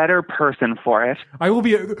be a better person for it. I will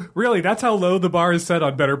be. Really, that's how low the bar is set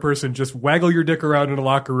on better person. Just waggle your dick around in a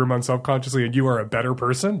locker room unselfconsciously and you are a better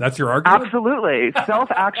person? That's your argument? Absolutely.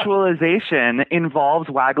 Self-actualization involves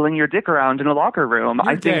waggling your dick around in a locker room.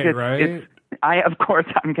 You're gay, right? Of course,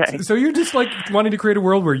 I'm gay. So you're just like wanting to create a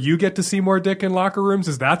world where you get to see more dick in locker rooms?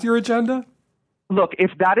 Is that your agenda? Look,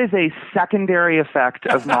 if that is a secondary effect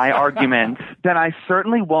of my argument, then I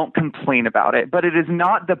certainly won't complain about it. But it is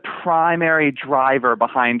not the primary driver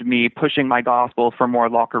behind me pushing my gospel for more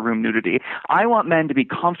locker room nudity. I want men to be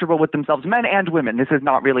comfortable with themselves, men and women. This is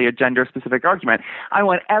not really a gender-specific argument. I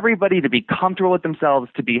want everybody to be comfortable with themselves,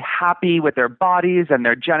 to be happy with their bodies and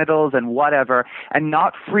their genitals and whatever, and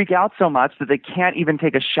not freak out so much that they can't even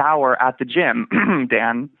take a shower at the gym.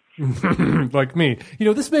 Dan? Like me.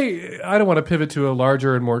 I don't want to pivot to a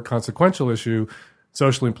larger and more consequential issue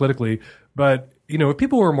socially and politically, but, if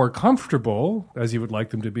people were more comfortable, as you would like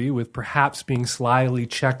them to be, with perhaps being slyly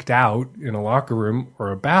checked out in a locker room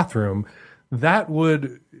or a bathroom, that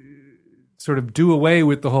would sort of do away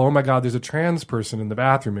with the whole, oh my God, there's a trans person in the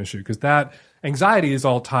bathroom issue, because that anxiety is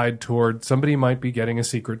all tied toward somebody might be getting a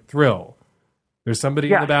secret thrill. There's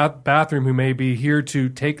somebody in the bathroom who may be here to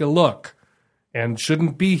take a look and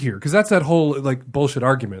shouldn't be here. Because that's that whole bullshit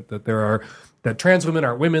argument that trans women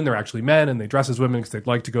aren't women, they're actually men, and they dress as women because they'd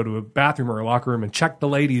like to go to a bathroom or a locker room and check the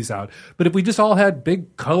ladies out. But if we just all had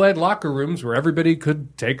big co-ed locker rooms where everybody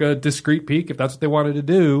could take a discreet peek if that's what they wanted to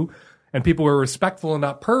do, and people were respectful and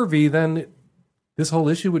not pervy, then this whole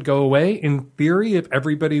issue would go away. In theory, if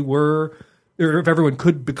everyone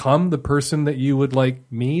could become the person that you would like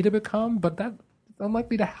me to become, but that's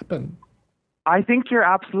unlikely to happen. I think you're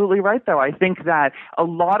absolutely right, though. I think that a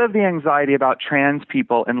lot of the anxiety about trans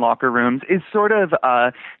people in locker rooms is sort of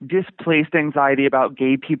displaced anxiety about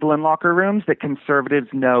gay people in locker rooms that conservatives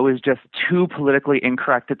know is just too politically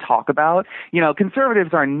incorrect to talk about.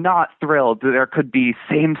 Conservatives are not thrilled that there could be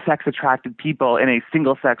same-sex attracted people in a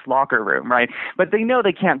single-sex locker room, right? But they know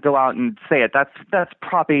they can't go out and say it. That's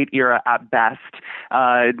Prop 8 era at best.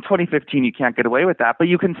 In 2015, you can't get away with that, but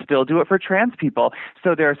you can still do it for trans people.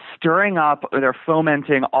 So they're stirring up, they're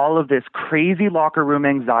fomenting all of this crazy locker room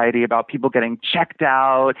anxiety about people getting checked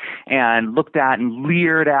out and looked at and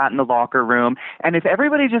leered at in the locker room. And if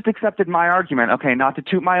everybody just accepted my argument, okay, not to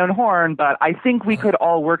toot my own horn, but I think we could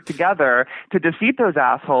all work together to defeat those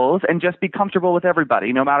assholes and just be comfortable with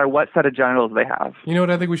everybody, no matter what set of genitals they have. You know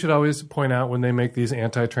what I think we should always point out when they make these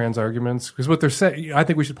anti-trans arguments? Because what they're saying, I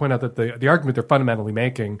think we should point out that the argument they're fundamentally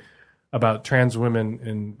making about trans women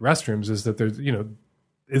in restrooms is that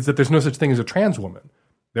there's no such thing as a trans woman.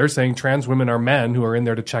 They're saying trans women are men who are in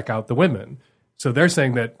there to check out the women. So they're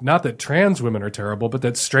saying that not that trans women are terrible, but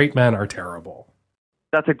that straight men are terrible.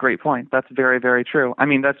 That's a great point. That's very, very true. I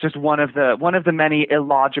mean, that's just one of the many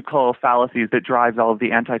illogical fallacies that drives all of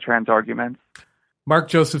the anti-trans arguments. Mark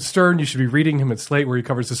Joseph Stern, you should be reading him at Slate, where he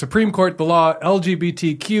covers the Supreme Court, the law,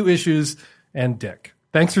 LGBTQ issues, and dick.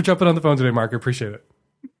 Thanks for jumping on the phone today, Mark. I appreciate it.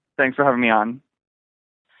 Thanks for having me on.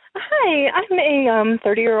 Hi, I'm a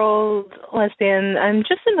 30-year-old lesbian. I'm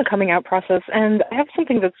just in the coming out process, and I have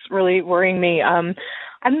something that's really worrying me. I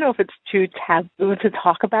don't know if it's too taboo to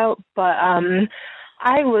talk about, but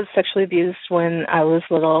I was sexually abused when I was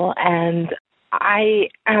little, and I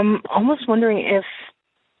am almost wondering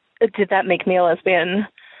did that make me a lesbian?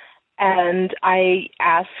 And I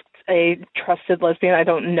asked a trusted lesbian. I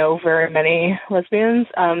don't know very many lesbians,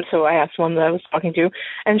 so I asked one that I was talking to,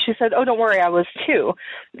 and she said, "Oh, don't worry, I was too."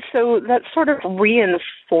 So that sort of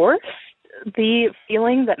reinforced the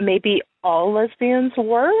feeling that maybe all lesbians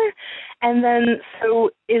were. And then,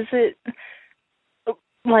 so is it,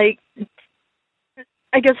 like,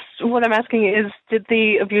 I guess what I'm asking is, did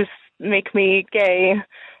the abuse make me gay,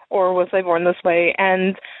 or was I born this way?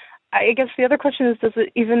 And I guess the other question is, does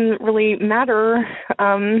it even really matter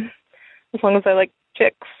as long as I like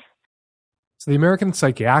chicks? So the American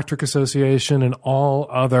Psychiatric Association and all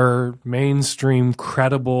other mainstream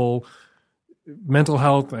credible mental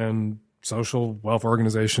health and social welfare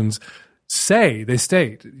organizations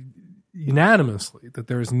state unanimously that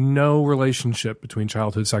there is no relationship between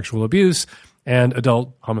childhood sexual abuse and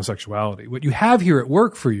adult homosexuality. What you have here at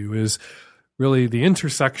work for you is really the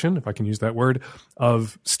intersection, if I can use that word,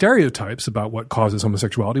 of stereotypes about what causes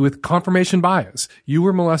homosexuality with confirmation bias. You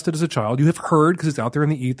were molested as a child. You have heard, because it's out there in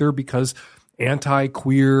the ether, because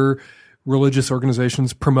anti-queer religious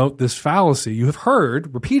organizations promote this fallacy. You have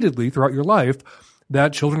heard repeatedly throughout your life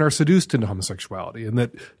that children are seduced into homosexuality, and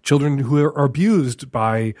that children who are abused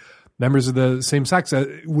by members of the same sex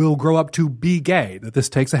will grow up to be gay, that this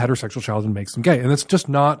takes a heterosexual child and makes them gay. And that's just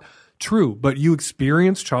not true. But you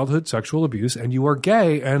experience childhood sexual abuse and you are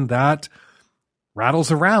gay, and that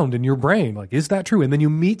rattles around in your brain. Like, is that true? And then you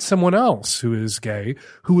meet someone else who is gay,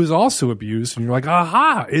 who is also abused, and you're like,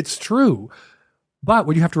 aha, it's true. But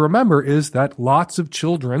what you have to remember is that lots of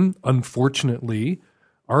children, unfortunately,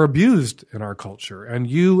 are abused in our culture. And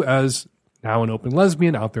you, as now an open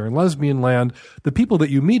lesbian out there in lesbian land, the people that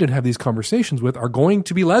you meet and have these conversations with are going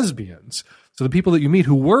to be lesbians. So the people that you meet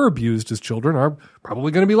who were abused as children are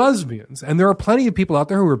probably going to be lesbians. And there are plenty of people out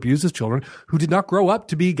there who were abused as children who did not grow up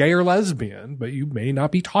to be gay or lesbian, but you may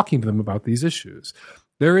not be talking to them about these issues.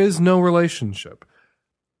 There is no relationship.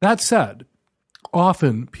 That said,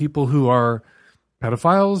 often people who are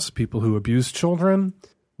pedophiles, people who abuse children,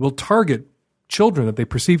 will target children that they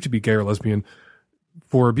perceive to be gay or lesbian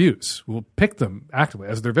for abuse, will pick them actively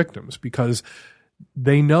as their victims, because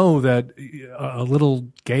they know that a little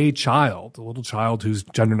gay child, a little child who's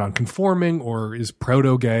gender nonconforming or is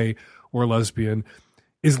proto-gay or lesbian,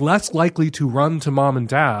 is less likely to run to mom and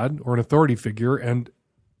dad or an authority figure and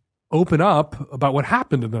open up about what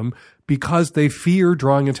happened to them, because they fear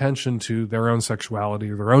drawing attention to their own sexuality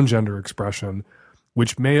or their own gender expression,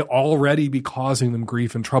 which may already be causing them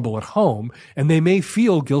grief and trouble at home, and they may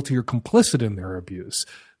feel guilty or complicit in their abuse.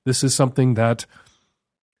 This is something that,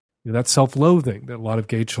 that self-loathing that a lot of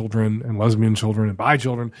gay children and lesbian children and bi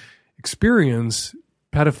children experience.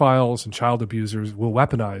 Pedophiles and child abusers will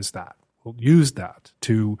weaponize that, will use that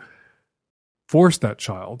to force that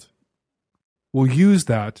child, will use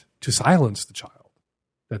that to silence the child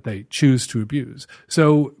that they choose to abuse.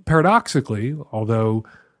 So paradoxically, although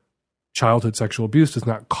childhood sexual abuse does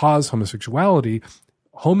not cause homosexuality,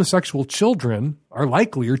 homosexual children are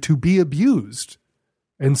likelier to be abused.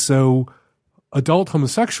 And so adult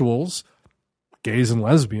homosexuals, gays and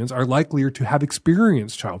lesbians, are likelier to have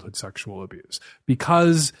experienced childhood sexual abuse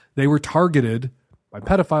because they were targeted by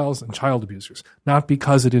pedophiles and child abusers, not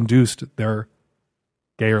because it induced their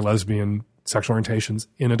gay or lesbian sexual orientations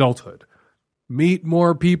in adulthood. Meet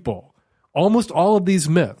more people. Almost all of these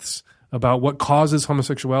myths about what causes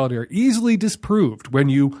homosexuality are easily disproved when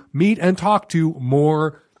you meet and talk to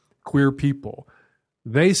more queer people.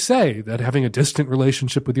 They say that having a distant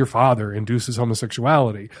relationship with your father induces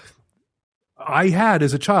homosexuality. I had,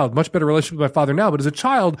 as a child, much better relationship with my father now, but as a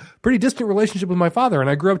child, pretty distant relationship with my father, and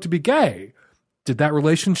I grew up to be gay. Did that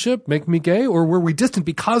relationship make me gay, or were we distant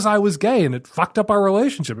because I was gay and it fucked up our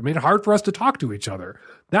relationship? It made it hard for us to talk to each other.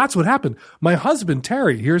 That's what happened. My husband,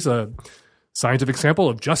 Terry, here's a scientific example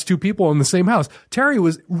of just two people in the same house. Terry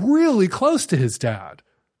was really close to his dad,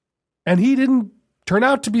 and he didn't turn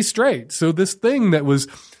out to be straight. So this thing that was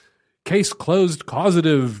case closed,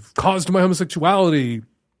 causative, caused my homosexuality,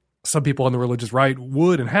 some people on the religious right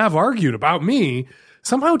would and have argued about me,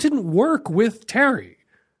 somehow didn't work with Terry.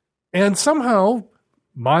 And somehow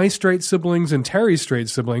my straight siblings and Terry's straight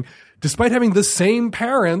sibling, despite having the same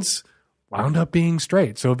parents, wound up being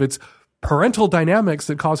straight. So if it's parental dynamics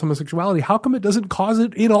that cause homosexuality, how come it doesn't cause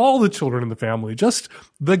it in all the children in the family? Just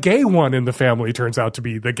the gay one in the family turns out to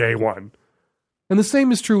be the gay one. And the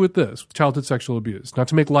same is true with this, childhood sexual abuse, not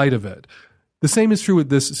to make light of it. The same is true with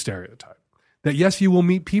this stereotype, that yes, you will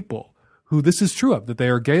meet people who this is true of, that they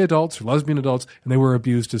are gay adults or lesbian adults and they were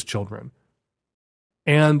abused as children.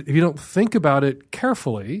 And if you don't think about it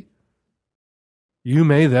carefully, you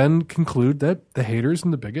may then conclude that the haters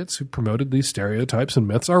and the bigots who promoted these stereotypes and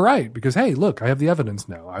myths are right. Because, hey, look, I have the evidence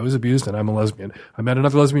now. I was abused and I'm a lesbian. I met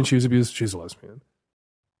another lesbian, she was abused, she's a lesbian.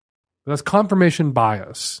 But that's confirmation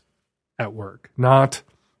bias at work, not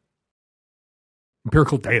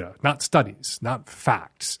empirical data, not studies, not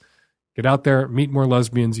facts. Get out there, meet more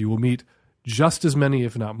lesbians. You will meet just as many,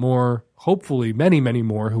 if not more, hopefully many, many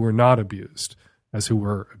more who were not abused as who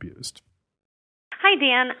were abused. Hi,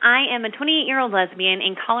 Dan. I am a 28-year-old lesbian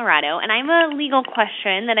in Colorado, and I have a legal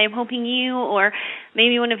question that I'm hoping you or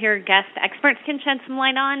maybe one of your guest experts can shed some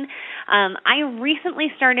light on. I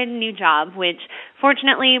recently started a new job, which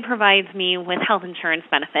fortunately provides me with health insurance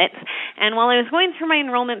benefits. And while I was going through my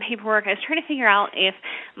enrollment paperwork, I was trying to figure out if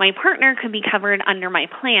my partner could be covered under my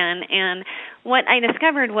plan. And what I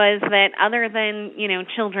discovered was that other than,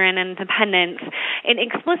 children and dependents, it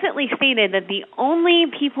explicitly stated that the only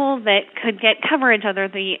people that could get coverage other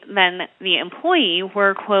than the employee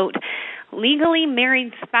were, quote, legally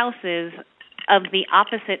married spouses of the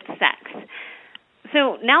opposite sex.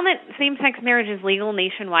 So now that same-sex marriage is legal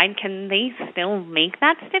nationwide, can they still make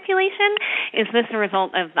that stipulation? Is this a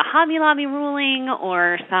result of the Hobby Lobby ruling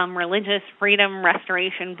or some religious freedom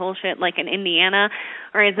restoration bullshit like in Indiana?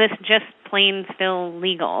 Or is this just plain still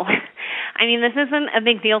legal? I mean, this isn't a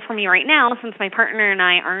big deal for me right now since my partner and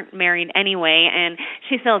I aren't married anyway, and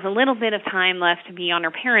she still has a little bit of time left to be on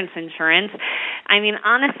her parents' insurance. I mean,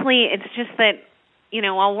 honestly, it's just that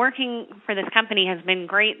while working for this company has been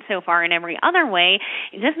great so far in every other way,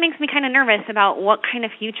 it just makes me kind of nervous about what kind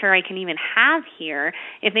of future I can even have here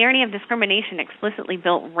if they already have discrimination explicitly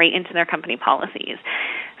built right into their company policies.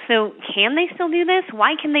 So can they still do this?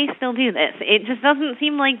 Why can they still do this? It just doesn't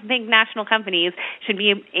seem like big national companies should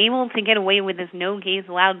be able to get away with this no gays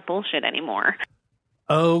allowed bullshit anymore.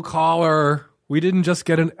 Oh, caller, we didn't just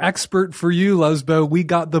get an expert for you, Lesbo. We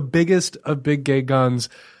got the biggest of big gay guns.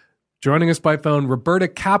 Joining us by phone, Roberta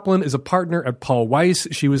Kaplan is a partner at Paul Weiss.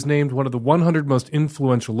 She was named one of the 100 most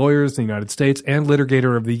influential lawyers in the United States and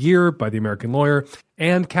Litigator of the Year by the American Lawyer.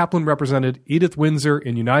 And Kaplan represented Edith Windsor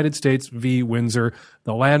in United States v. Windsor,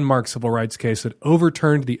 the landmark civil rights case that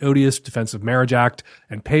overturned the odious Defense of Marriage Act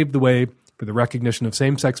and paved the way for the recognition of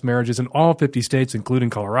same-sex marriages in all 50 states, including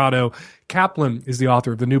Colorado. Kaplan is the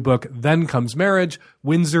author of the new book, Then Comes Marriage,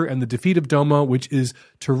 Windsor and the Defeat of DOMA, which is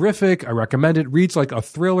terrific. I recommend it. Reads like a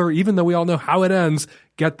thriller, even though we all know how it ends.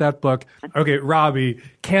 Get that book. Okay, Robbie,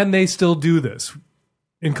 can they still do this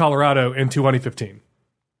in Colorado in 2015?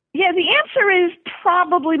 Yeah, the answer is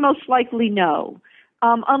probably most likely no.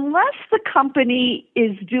 Unless the company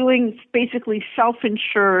is doing basically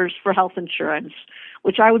self-insures for health insurance,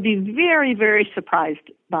 which I would be very, very surprised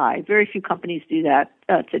by. Very few companies do that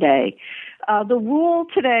today. The rule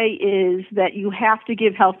today is that you have to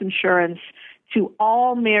give health insurance to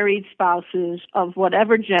all married spouses of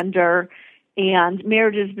whatever gender, and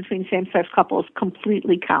marriages between same-sex couples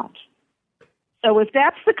completely count. So if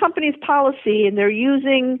that's the company's policy and they're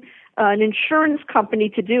using an insurance company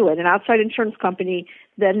to do it, an outside insurance company,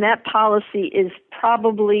 then that policy is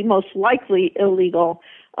probably most likely illegal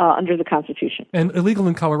under the Constitution. And illegal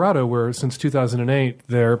in Colorado, where since 2008,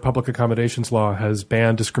 their public accommodations law has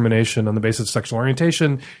banned discrimination on the basis of sexual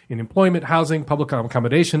orientation in employment, housing, public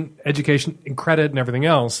accommodation, education, and credit, and everything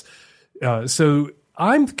else. So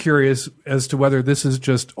I'm curious as to whether this is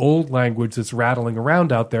just old language that's rattling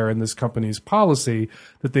around out there in this company's policy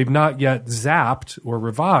that they've not yet zapped or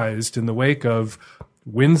revised in the wake of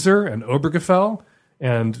Windsor and Obergefell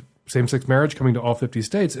and same-sex marriage coming to all 50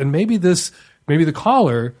 states. And maybe the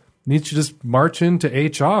caller needs to just march into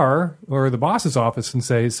HR or the boss's office and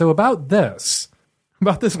say, so about this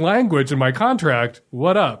language in my contract,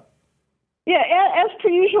 what up? Yeah, as per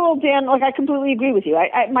usual, Dan, I completely agree with you.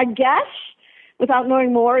 My guess, without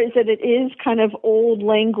knowing more, is that it is kind of old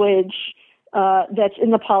language that's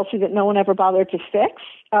in the policy that no one ever bothered to fix.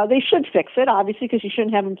 They should fix it, obviously, because you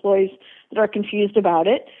shouldn't have employees that are confused about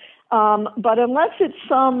it. But unless it's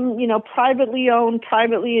some, privately owned,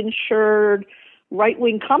 privately insured,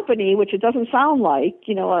 right-wing company, which it doesn't sound like,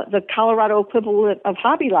 the Colorado equivalent of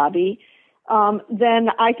Hobby Lobby, then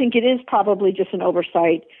I think it is probably just an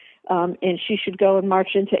oversight. And she should go and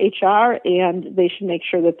march into HR, and they should make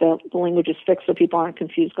sure that the language is fixed so people aren't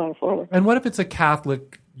confused going forward. And what if it's a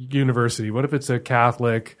Catholic university? What if it's a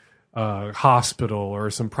Catholic hospital or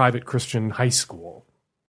some private Christian high school?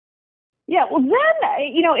 Yeah, well, then,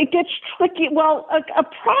 it gets tricky. Well, a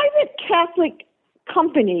private Catholic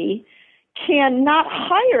company cannot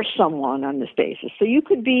hire someone on this basis. So you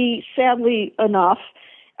could be, sadly enough,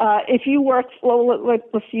 if you work,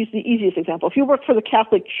 let's use the easiest example. If you work for the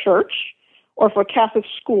Catholic Church or for a Catholic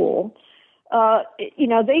school,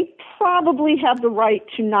 they probably have the right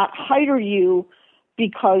to not hire you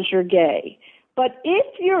because you're gay. But if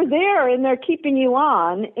you're there and they're keeping you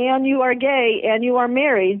on and you are gay and you are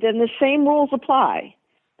married, then the same rules apply.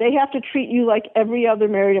 They have to treat you like every other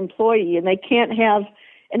married employee, and they can't have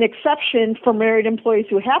an exception for married employees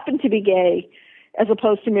who happen to be gay as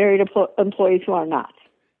opposed to married employees who are not.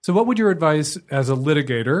 So what would your advice as a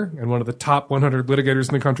litigator, and one of the top 100 litigators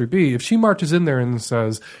in the country, be if she marches in there and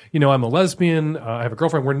says, I'm a lesbian, I have a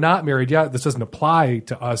girlfriend, we're not married yet, this doesn't apply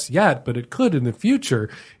to us yet, but it could in the future.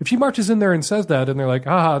 If she marches in there and says that, and they're like,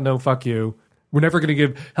 no, fuck you, we're never going to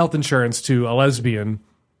give health insurance to a lesbian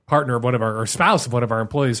partner of or spouse of one of our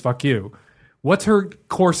employees, fuck you. What's her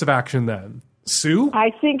course of action then? Sue?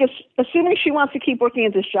 I think assuming she wants to keep working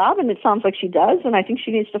at this job, and it sounds like she does, and I think she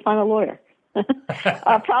needs to find a lawyer.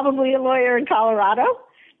 Probably a lawyer in Colorado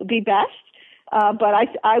would be best. But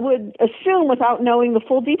I would assume, without knowing the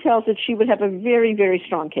full details, that she would have a very, very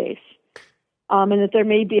strong case. And that there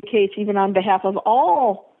may be a case even on behalf of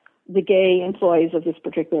all the gay employees of this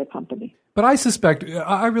particular company. But I suspect,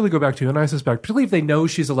 I really go back to you, and I suspect, particularly if they know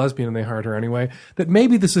she's a lesbian and they hired her anyway, that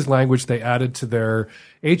maybe this is language they added to their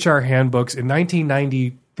HR handbooks in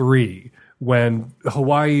 1993, when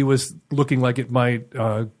Hawaii was looking like it might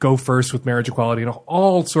go first with marriage equality, and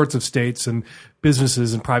all sorts of states and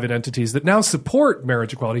businesses and private entities that now support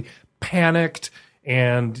marriage equality panicked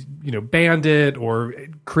and banned it or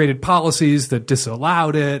created policies that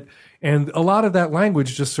disallowed it. And a lot of that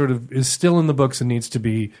language just sort of is still in the books and needs to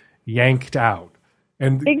be yanked out.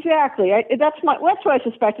 And exactly, that's what I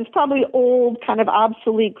suspect. It's probably old, kind of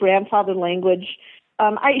obsolete grandfather language.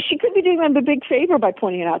 She could be doing them a big favor by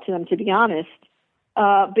pointing it out to them, to be honest,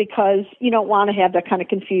 because you don't want to have that kind of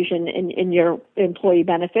confusion in your employee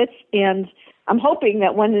benefits. And I'm hoping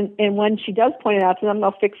that when she does point it out to them,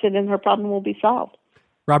 they'll fix it and her problem will be solved.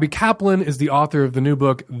 Robbie Kaplan is the author of the new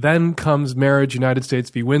book, Then Comes Marriage, United States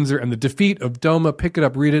v. Windsor, and the Defeat of DOMA. Pick it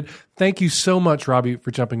up, read it. Thank you so much, Robbie,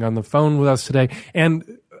 for jumping on the phone with us today.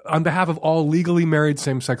 And on behalf of all legally married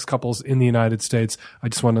same-sex couples in the United States, I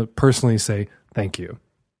just want to personally say thank you.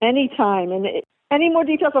 Anytime. And any more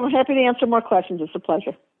details, I'm happy to answer more questions. It's a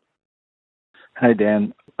pleasure. Hi,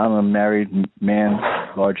 Dan. I'm a married man,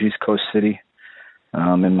 large East Coast city.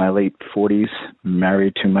 In my late 40s,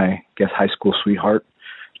 married to my, high school sweetheart,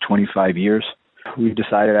 25 years. We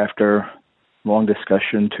decided after long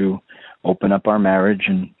discussion to open up our marriage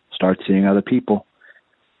and start seeing other people.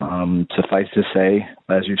 Suffice to say,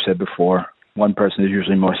 as you've said before, one person is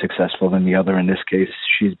usually more successful than the other. In this case,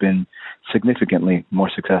 she's been significantly more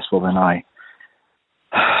successful than I.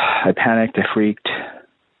 I panicked, I freaked.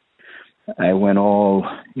 I went all,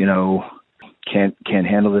 can't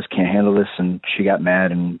handle this, and she got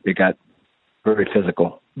mad, and it got very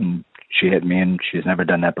physical. And she hit me, and she's never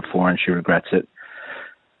done that before, and she regrets it.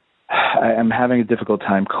 I'm having a difficult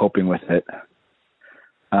time coping with it.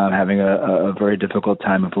 I'm having a very difficult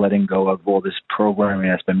time of letting go of all this programming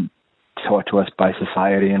that's been taught to us by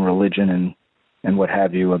society and religion and what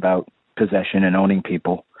have you about possession and owning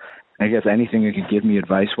people. I guess anything you could give me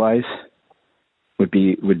advice-wise would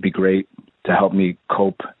be great to help me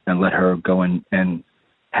cope and let her go and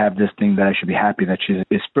have this thing that I should be happy that she's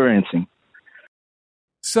experiencing.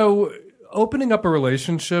 So opening up a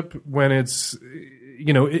relationship when it's,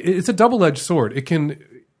 it's a double-edged sword. It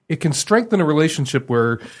can strengthen a relationship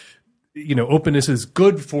where, openness is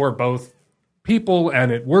good for both people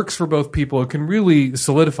and it works for both people. It can really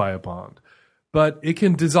solidify a bond. But it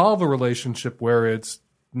can dissolve a relationship where it's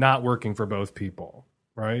not working for both people,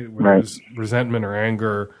 right? Where there's resentment or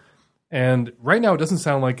anger. And right now it doesn't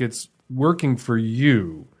sound like it's working for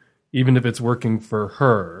you, even if it's working for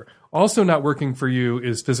her. Also not working for you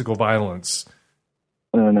is physical violence.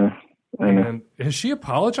 I know. And has she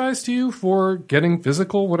apologized to you for getting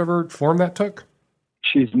physical, whatever form that took?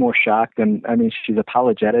 She's more shocked, and she's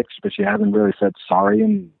apologetic, but she hasn't really said sorry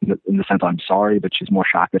in the sense I'm sorry, but she's more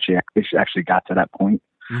shocked that she actually got to that point.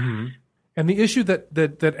 Mm-hmm. And the issue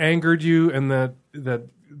that angered you and that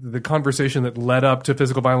the conversation that led up to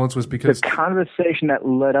physical violence was because... The conversation that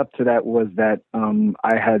led up to that was that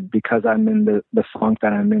I had, because I'm in the funk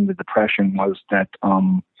that I'm in, the depression, was that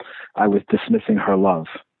I was dismissing her love.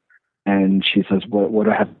 And she says, what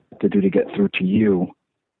do I have to do to get through to you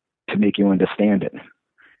to make you understand it?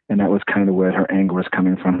 And that was kind of where her anger was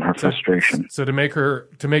coming from, her frustration. So to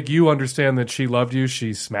make you understand that she loved you,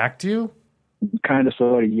 she smacked you? Kind of,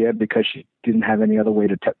 sort of, yeah, because she didn't have any other way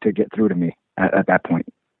to get through to me at that point.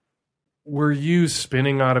 Were you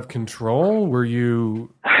spinning out of control? Were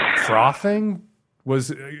you frothing?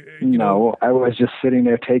 No, I was just sitting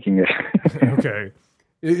there taking it. Okay.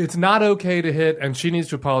 It's not okay to hit, and she needs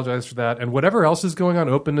to apologize for that. And whatever else is going on,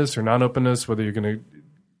 openness or non-openness, whether you're going to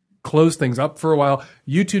close things up for a while,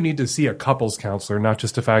 you two need to see a couples counselor, not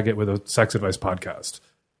just a faggot with a sex advice podcast.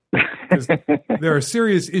 There are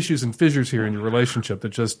serious issues and fissures here in your relationship that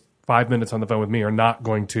just 5 minutes on the phone with me are not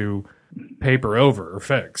going to paper over or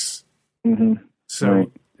fix. Mm-hmm. So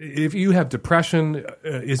right. If you have depression,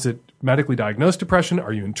 is it medically diagnosed depression?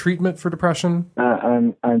 Are you in treatment for depression?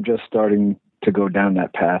 I'm just starting to go down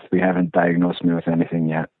that path. We haven't diagnosed me with anything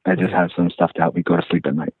yet. I just have some stuff to help me go to sleep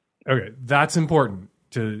at night. Okay, that's important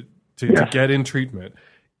to get in treatment.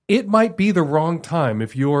 It might be the wrong time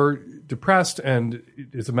if you're depressed and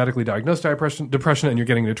it's a medically diagnosed depression and you're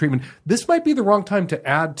getting into treatment. This might be the wrong time to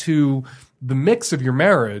add to the mix of your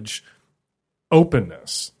marriage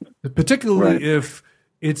openness, particularly if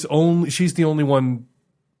she's the only one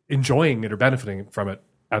enjoying it or benefiting from it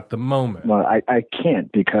at the moment. Well, I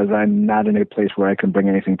can't because I'm not in a place where I can bring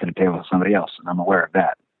anything to the table to somebody else, and I'm aware of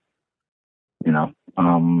that.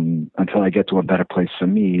 Until I get to a better place for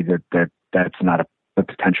me, that's not a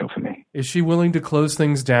potential for me. Is she willing to close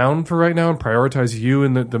things down for right now and prioritize you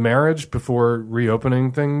and the marriage before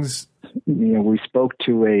reopening things? We spoke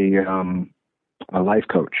to a life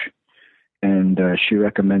coach, and she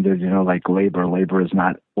recommended, like labor is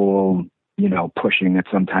not all, pushing. At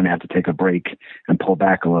some time you have to take a break and pull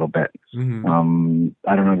back a little bit. Mm-hmm.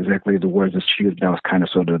 I don't know exactly the words that she used. That was kind of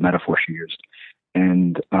sort of the metaphor she used.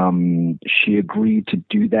 And she agreed to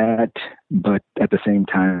do that, but at the same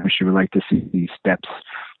time, she would like to see these steps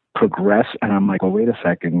progress. And I'm like, well, wait a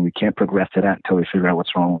second. We can't progress to that until we figure out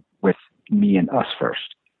what's wrong with me and us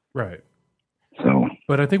first. Right. So,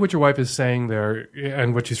 but I think what your wife is saying there,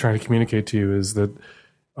 and what she's trying to communicate to you, is that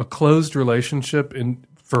a closed relationship in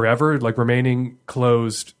forever, like remaining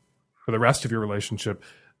closed for the rest of your relationship,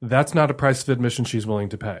 that's not a price of admission she's willing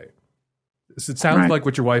to pay. It sounds like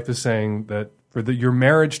what your wife is saying, that for your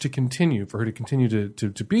marriage to continue, for her to continue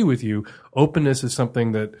to be with you, openness is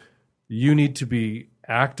something that you need to be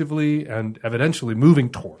actively and evidentially moving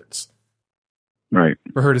towards. Right.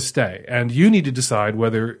 For her to stay. And you need to decide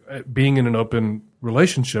whether being in an open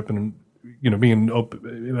relationship and, being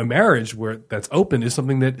in a marriage where that's open is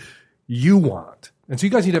something that you want. And so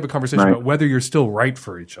you guys need to have a conversation about whether you're still right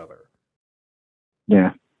for each other.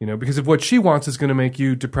 Yeah. Because if what she wants is going to make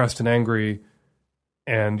you depressed and angry,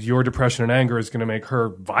 and your depression and anger is going to make her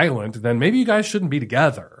violent, then maybe you guys shouldn't be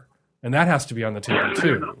together. And that has to be on the table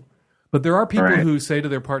too. But there are people who say to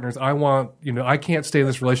their partners, I can't stay in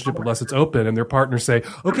this relationship unless it's open. And their partners say,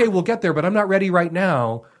 okay, we'll get there, but I'm not ready right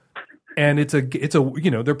now. And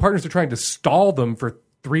their partners are trying to stall them for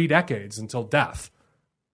 3 decades until death.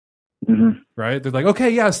 Mm-hmm. Right? They're like, okay,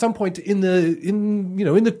 yeah, at some point in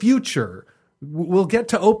the future, we'll get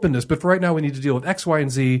to openness, but for right now we need to deal with X, Y,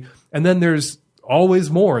 and Z. And then there's always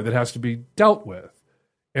more that has to be dealt with.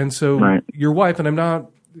 And so your wife, and I'm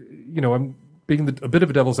not, I'm being a bit of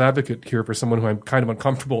a devil's advocate here for someone who I'm kind of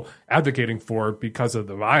uncomfortable advocating for because of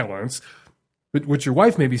the violence. But what your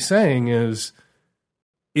wife may be saying is,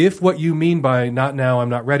 if what you mean by not now, I'm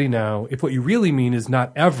not ready now, if what you really mean is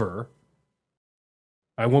not ever,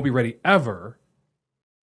 I won't be ready ever,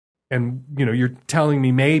 and you're telling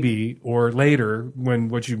me maybe or later when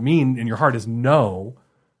what you mean in your heart is no,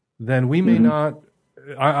 then we may not.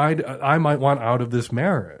 I might want out of this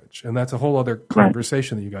marriage, and that's a whole other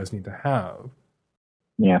conversation that you guys need to have.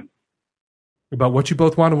 Yeah, about what you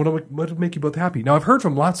both want and what would make you both happy. Now, I've heard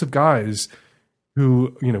from lots of guys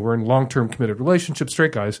who were in long-term committed relationships,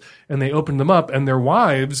 straight guys, and they opened them up, and their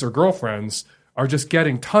wives or girlfriends are just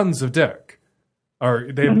getting tons of dick, or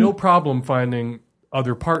they have no problem finding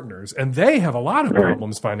other partners, and they have a lot of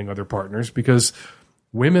problems finding other partners because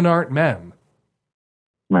women aren't men.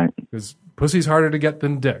 Right. Because pussy's harder to get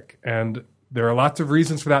than dick. And there are lots of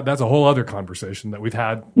reasons for that. That's a whole other conversation that we've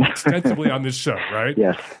had extensively on this show, right?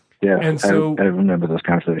 Yes. Yeah. And so I remember those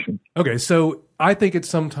conversations. Okay. So I think it's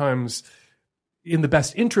sometimes in the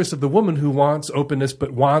best interest of the woman who wants openness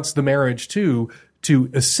but wants the marriage too, to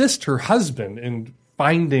assist her husband in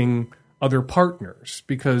finding other partners,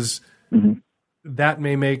 because that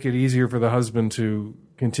may make it easier for the husband to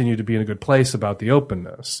continue to be in a good place about the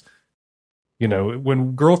openness.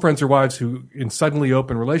 When girlfriends or wives who in suddenly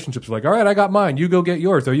open relationships are like, all right, I got mine, you go get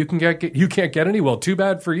yours, or you can't get any. Well, too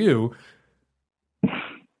bad for you.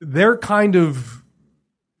 They're kind of,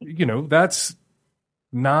 that's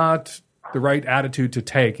not the right attitude to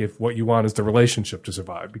take if what you want is the relationship to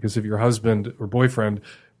survive. Because if your husband or boyfriend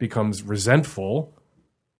becomes resentful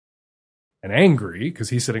and angry because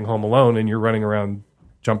he's sitting home alone and you're running around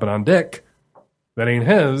jumping on dick that ain't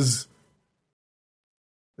his,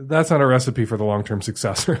 that's not a recipe for the long-term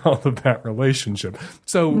success or health of that relationship.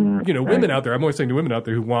 So, women out there, I'm always saying to women out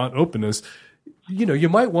there who want openness, you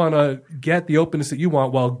might want to get the openness that you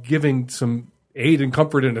want while giving some aid and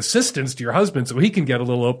comfort and assistance to your husband so he can get a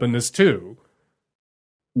little openness too.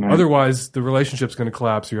 Right. Otherwise, the relationship's going to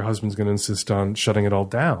collapse or your husband's going to insist on shutting it all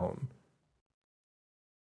down.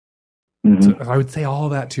 So I would say all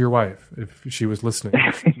that to your wife if she was listening.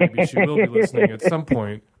 Maybe she will be listening at some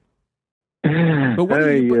point. But what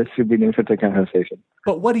yes, she'd be new for the conversation.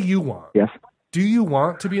 But what do you want? Yes. Do you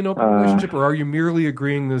want to be in an open relationship, or are you merely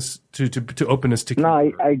agreeing this to openness to keep? No,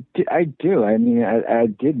 I do. I mean, I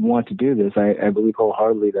did want to do this. I believe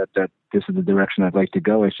wholeheartedly that this is the direction I'd like to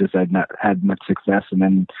go. It's just I'd not had much success, and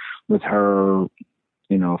then with her,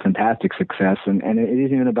 fantastic success, and it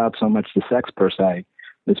isn't even about so much the sex per se.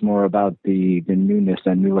 It's more about the newness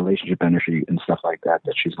and new relationship energy and stuff like that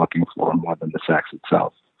she's looking for more than the sex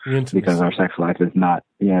itself. Because our sex life is not,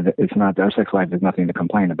 our sex life is nothing to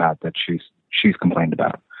complain about that she's complained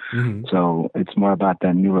about. Mm-hmm. So it's more about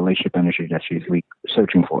that new relationship energy that she's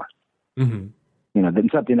searching for. Mm-hmm.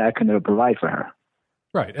 That's something that I can provide for her.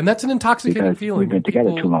 Right. And that's an intoxicating feeling. We've been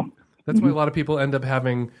together too long. That's why a lot of people end up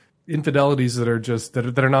having infidelities that are just,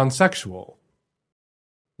 that are non-sexual.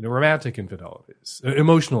 Romantic infidelities,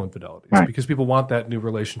 emotional infidelities, right. Because people want that new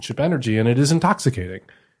relationship energy and it is intoxicating.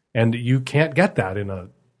 And you can't get that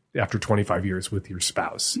after 25 years with your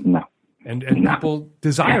spouse. No. And people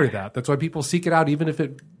desire that. That's why people seek it out, even if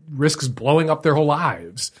it risks blowing up their whole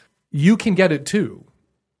lives. You can get it too.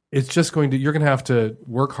 It's just you're going to have to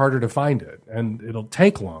work harder to find it, and it'll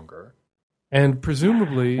take longer. And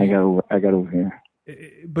presumably, I got over here.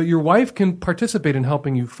 But your wife can participate in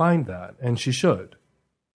helping you find that, and she should.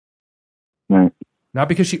 Right. Not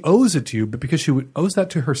because she owes it to you, but because she owes that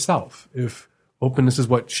to herself. If openness is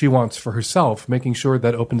what she wants for herself, making sure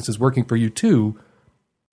that openness is working for you too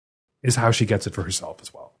is how she gets it for herself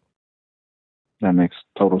as well. That makes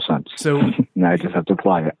total sense. So now I just have to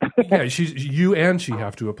apply it. Yeah, you and she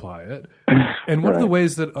have to apply it. And one of the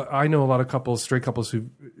ways that I know a lot of couples, straight couples who've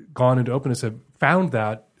gone into openness have found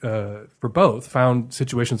that for both, found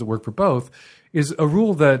situations that work for both, is a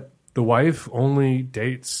rule that the wife only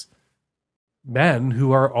dates men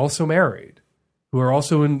who are also married, who are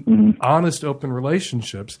also in honest, open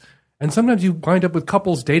relationships. And sometimes you wind up with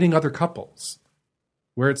couples dating other couples,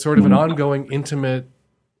 where it's sort of an ongoing, intimate,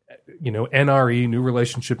 NRE, new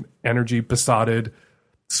relationship energy, besotted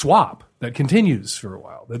swap that continues for a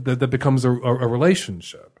while, that becomes a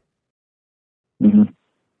relationship. Mm-hmm.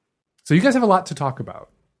 So you guys have a lot to talk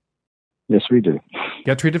about. Yes, we do.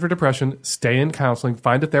 Get treated for depression, stay in counseling,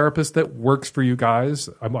 find a therapist that works for you guys.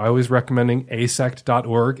 I'm always recommending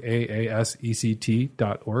asect.org,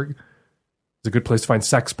 AASECT.org. It's a good place to find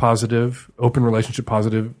sex positive, open relationship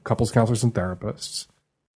positive couples counselors and therapists.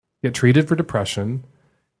 Get treated for depression.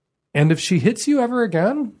 And if she hits you ever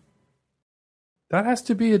again, that has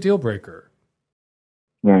to be a deal breaker.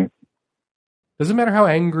 Right. Doesn't matter how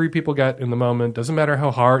angry people get in the moment. Doesn't matter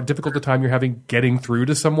how difficult the time you're having getting through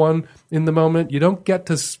to someone in the moment. You don't get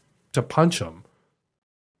to punch them.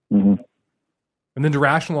 Mm-hmm. And then to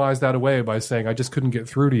rationalize that away by saying, I just couldn't get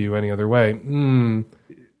through to you any other way.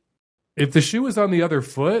 If the shoe was on the other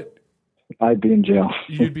foot, I'd be in jail.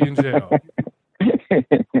 You'd be in jail.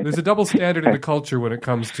 There's a double standard in the culture when it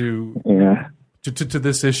comes to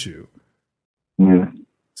this issue. Yeah.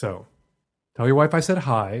 So tell your wife I said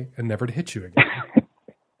hi and never to hit you again.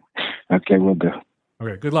 Okay, we'll do.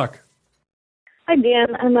 Okay, good luck. Hi,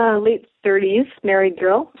 Dan. I'm a late 30s married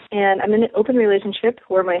girl, and I'm in an open relationship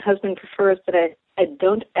where my husband prefers that I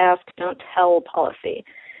don't ask, don't tell policy.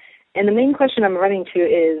 And the main question I'm running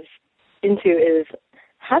into is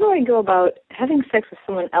how do I go about having sex with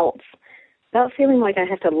someone else without feeling like I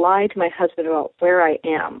have to lie to my husband about where I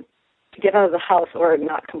am to get out of the house or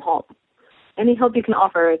not come home? Any help you can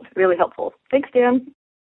offer is really helpful. Thanks, Dan.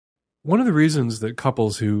 One of the reasons that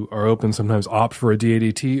couples who are open sometimes opt for a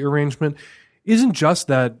DADT arrangement isn't just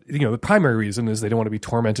that, the primary reason is they don't want to be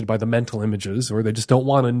tormented by the mental images, or they just don't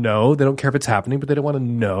want to know. They don't care if it's happening, but they don't want to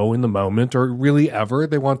know in the moment or really ever.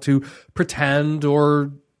 They want to pretend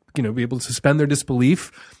or, be able to suspend their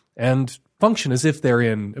disbelief and emotionally function as if they're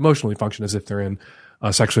in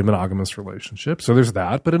a sexually monogamous relationship. So there's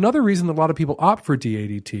that. But another reason that a lot of people opt for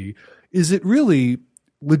DADT is it really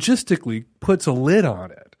logistically puts a lid on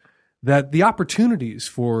it, that the opportunities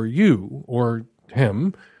for you or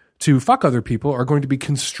him to fuck other people are going to be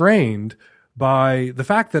constrained by the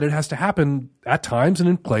fact that it has to happen at times and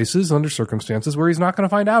in places under circumstances where he's not going to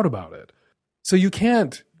find out about it. So you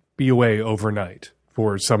can't be away overnight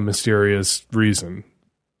for some mysterious reason,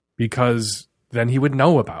 because then he would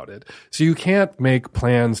know about it. So you can't make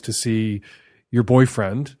plans to see your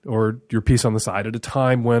boyfriend or your piece on the side at a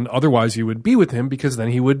time when otherwise you would be with him, because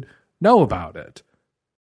then he would know about it.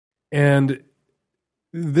 And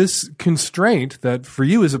this constraint that for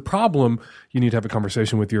you is a problem, you need to have a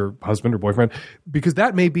conversation with your husband or boyfriend, because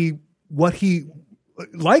that may be what he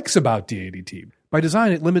likes about DADT. By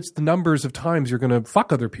design, it limits the numbers of times you're going to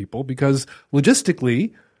fuck other people, because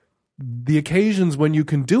logistically, the occasions when you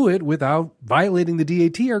can do it without violating the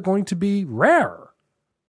DAT are going to be rare.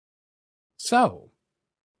 So,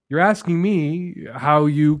 you're asking me how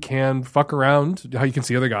you can fuck around, how you can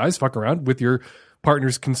see other guys fuck around with your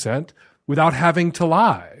partner's consent without having to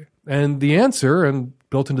lie. And the answer, and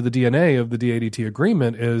built into the DNA of the DADT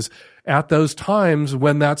agreement, is at those times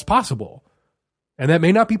when that's possible. And that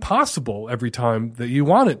may not be possible every time that you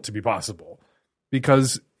want it to be possible,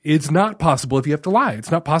 because it's not possible if you have to lie.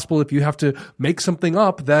 It's not possible if you have to make something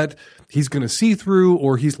up that he's going to see through,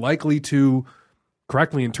 or he's likely to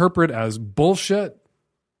correctly interpret as bullshit.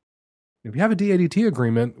 If you have a DADT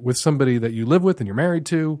agreement with somebody that you live with and you're married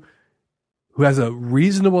to, who has a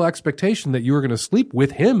reasonable expectation that you are going to sleep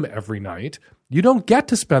with him every night, you don't get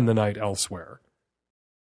to spend the night elsewhere.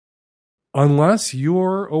 Unless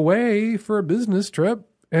you're away for a business trip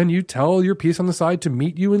and you tell your piece on the side to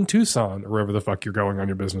meet you in Tucson or wherever the fuck you're going on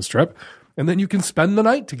your business trip, and then you can spend the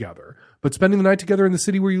night together. But spending the night together in the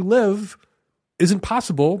city where you live isn't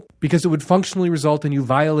possible, because it would functionally result in you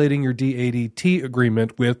violating your DADT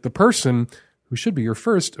agreement with the person who should be your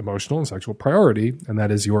first emotional and sexual priority, and that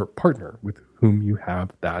is your partner with whom you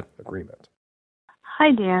have that agreement.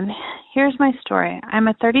 Hi, Dan. Here's my story. I'm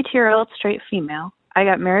a 32-year-old straight female. I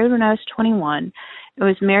got married when I was 21. I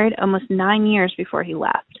was married almost 9 years before he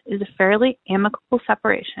left. It was a fairly amicable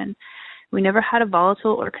separation. We never had a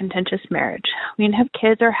volatile or contentious marriage. We didn't have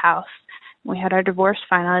kids or house. We had our divorce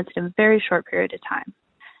finalized in a very short period of time.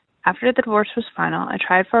 After the divorce was final, I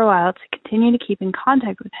tried for a while to continue to keep in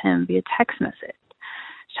contact with him via text message.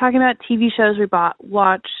 Talking about TV shows we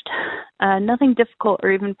watched, nothing difficult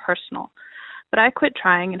or even personal. But I quit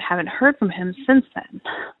trying and haven't heard from him since then.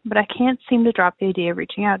 But I can't seem to drop the idea of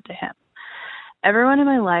reaching out to him. Everyone in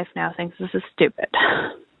my life now thinks this is stupid.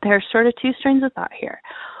 There are sort of two strains of thought here.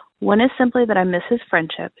 One is simply that I miss his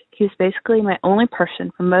friendship. He was basically my only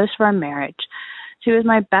person for most of our marriage. He was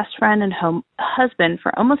my best friend and husband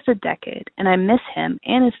for almost a decade, and I miss him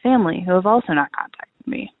and his family, who have also not contacted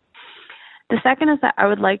me. The second is that I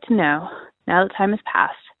would like to know, now that time has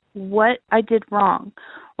passed, what I did wrong.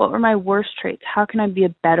 What were my worst traits? How can I be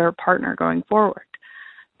a better partner going forward?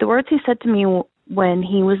 The words he said to me when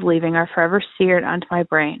he was leaving are forever seared onto my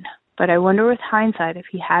brain, but I wonder with hindsight if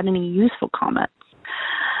he had any useful comments.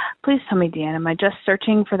 Please tell me, Dan, am I just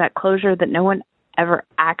searching for that closure that no one ever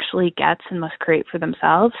actually gets and must create for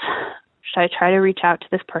themselves? Should I try to reach out to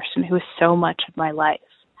this person who is so much of my life?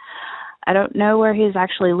 I don't know where he is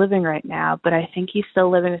actually living right now, but I think he's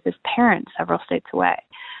still living with his parents several states away.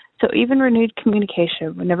 So even renewed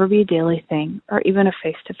communication would never be a daily thing or even a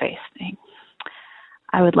face-to-face thing.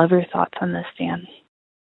 I would love your thoughts on this, Dan.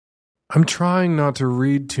 I'm trying not to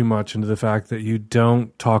read too much into the fact that you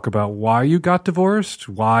don't talk about why you got divorced,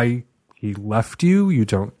 why he left you. You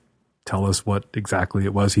don't tell us what exactly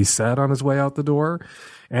it was he said on his way out the door.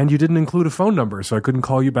 And you didn't include a phone number, so I couldn't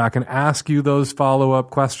call you back and ask you those follow-up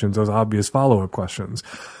questions, those obvious follow-up questions.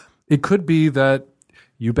 It could be that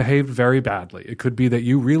you behaved very badly. It could be that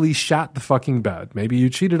you really shat the fucking bed. Maybe you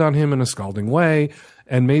cheated on him in a scalding way,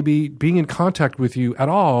 and maybe being in contact with you at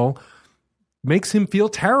all makes him feel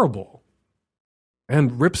terrible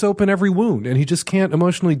and rips open every wound, and he just can't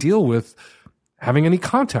emotionally deal with having any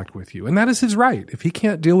contact with you. And that is his right. If he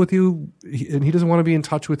can't deal with you and he doesn't want to be in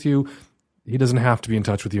touch with you, he doesn't have to be in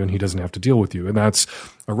touch with you, and he doesn't have to deal with you. And that's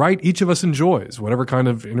a right each of us enjoys, whatever kind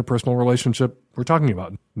of interpersonal relationship we're talking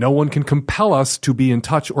about. No one can compel us to be in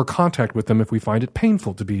touch or contact with them if we find it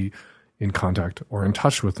painful to be in contact or in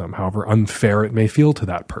touch with them, however unfair it may feel to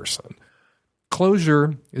that person.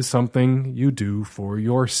 Closure is something you do for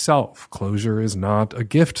yourself. Closure is not a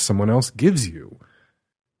gift someone else gives you.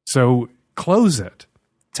 So close it.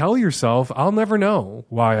 Tell yourself, I'll never know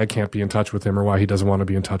why I can't be in touch with him or why he doesn't want to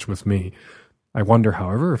be in touch with me. I wonder,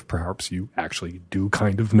 however, if perhaps you actually do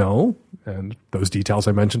kind of know, and those details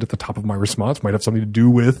I mentioned at the top of my response might have something to do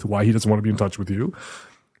with why he doesn't want to be in touch with you.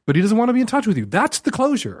 But he doesn't want to be in touch with you. That's the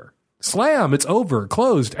closure. Slam, it's over,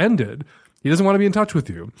 closed, ended. He doesn't want to be in touch with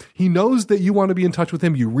you. He knows that you want to be in touch with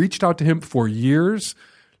him. You reached out to him for years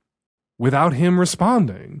without him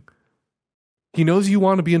responding. He knows you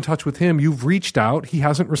want to be in touch with him. You've reached out. He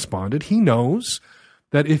hasn't responded. He knows.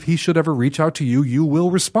 that if he should ever reach out to you, you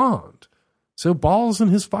will respond. So ball's in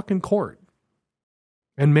his fucking court.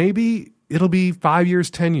 And maybe it'll be 5 years,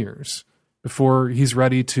 10 years before he's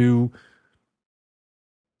ready to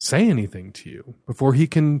say anything to you, before he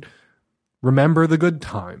can remember the good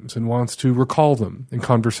times and wants to recall them in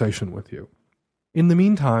conversation with you. In the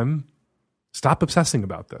meantime, stop obsessing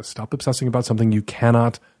about this. Stop obsessing about something you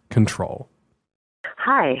cannot control.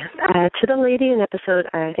 Hi. To the lady in episode,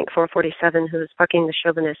 I think 447, who's fucking the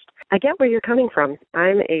chauvinist, I get where you're coming from.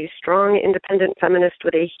 I'm a strong, independent feminist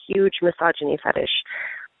with a huge misogyny fetish.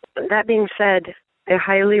 That being said, I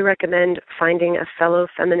highly recommend finding a fellow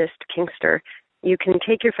feminist kinkster. You can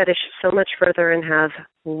take your fetish so much further and have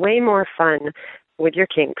way more fun with your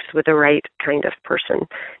kinks with the right kind of person.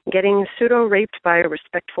 Getting pseudo-raped by a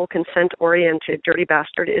respectful, consent-oriented dirty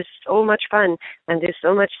bastard is so much fun and is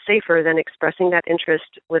so much safer than expressing that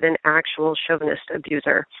interest with an actual chauvinist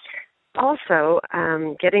abuser. Also,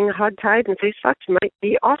 getting hog-tied and face-fucked might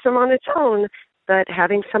be awesome on its own, but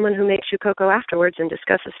having someone who makes you cocoa afterwards and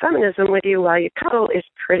discusses feminism with you while you cuddle is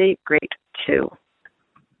pretty great, too.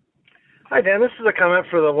 Hi, Dan. This is a comment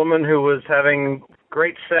for the woman who was having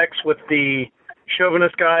great sex with the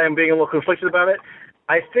chauvinist guy and being a little conflicted about it.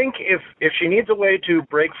 I think if she needs a way to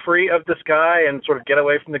break free of this guy and sort of get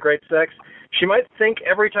away from the great sex, she might think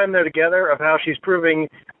every time they're together of how she's proving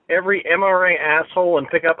every MRA asshole and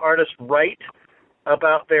pickup artist right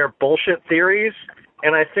about their bullshit theories,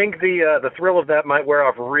 and I think the thrill of that might wear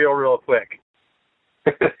off real quick.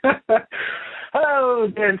 Hello,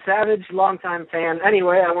 Dan Savage, longtime fan.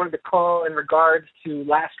 Anyway, I wanted to call in regards to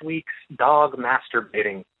last week's dog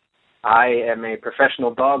masturbating. I am a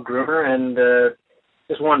professional dog groomer and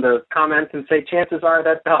just wanted to comment and say chances are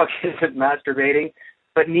that dog isn't masturbating,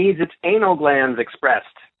 but needs its anal glands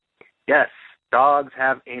expressed. Yes, dogs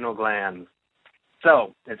have anal glands.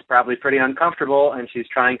 So it's probably pretty uncomfortable and she's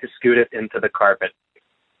trying to scoot it into the carpet.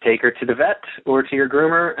 Take her to the vet or to your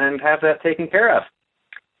groomer and have that taken care of.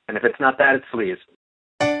 And if it's not that, it's fleas.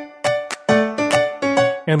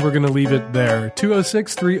 And we're going to leave it there.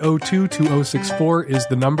 206-302-2064 is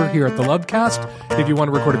the number here at the Lovecast. If you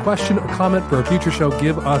want to record a question or comment for a future show,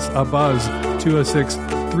 give us a buzz.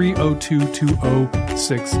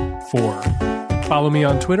 206-302-2064. Follow me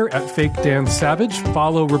on Twitter at FakeDanSavage.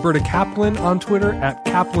 Follow Roberta Kaplan on Twitter at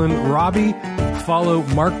KaplanRobbie. Follow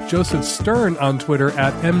Mark Joseph Stern on Twitter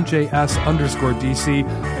at MJS_DC.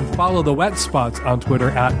 And follow the Wet Spots on Twitter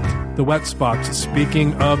at The Wet Spots.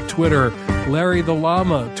 Speaking of Twitter, Larry the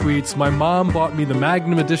Llama tweets, "My mom bought me the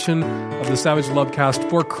Magnum edition of the Savage Lovecast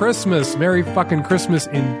for Christmas. Merry fucking Christmas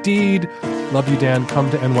indeed. Love you, Dan. Come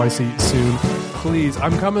to NYC soon. Please.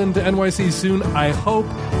 I'm coming to NYC soon, I hope.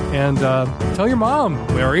 And tell your mom,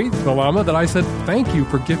 Larry the Llama, that I said thank you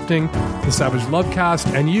for gifting the Savage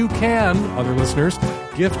Lovecast. And you can, other listeners,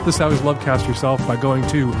 gift the Savage Lovecast yourself by going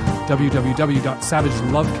to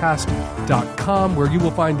www.savagelovecast.com, where you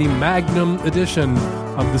will find the Magnum edition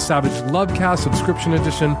of the Savage Lovecast subscription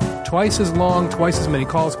edition, twice as long, twice as many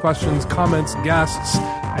calls, questions, comments, guests,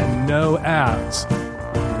 and no ads.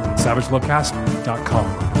 SavageLovecast.com.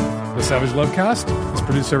 The Savage Lovecast is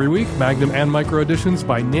produced every week, Magnum and Micro editions,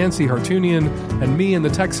 by Nancy Hartunian and me and the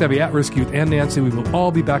tech-savvy at-risk youth and Nancy. We will all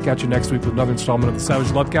be back at you next week with another installment of the Savage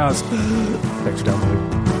Lovecast. Thanks for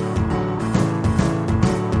downloading.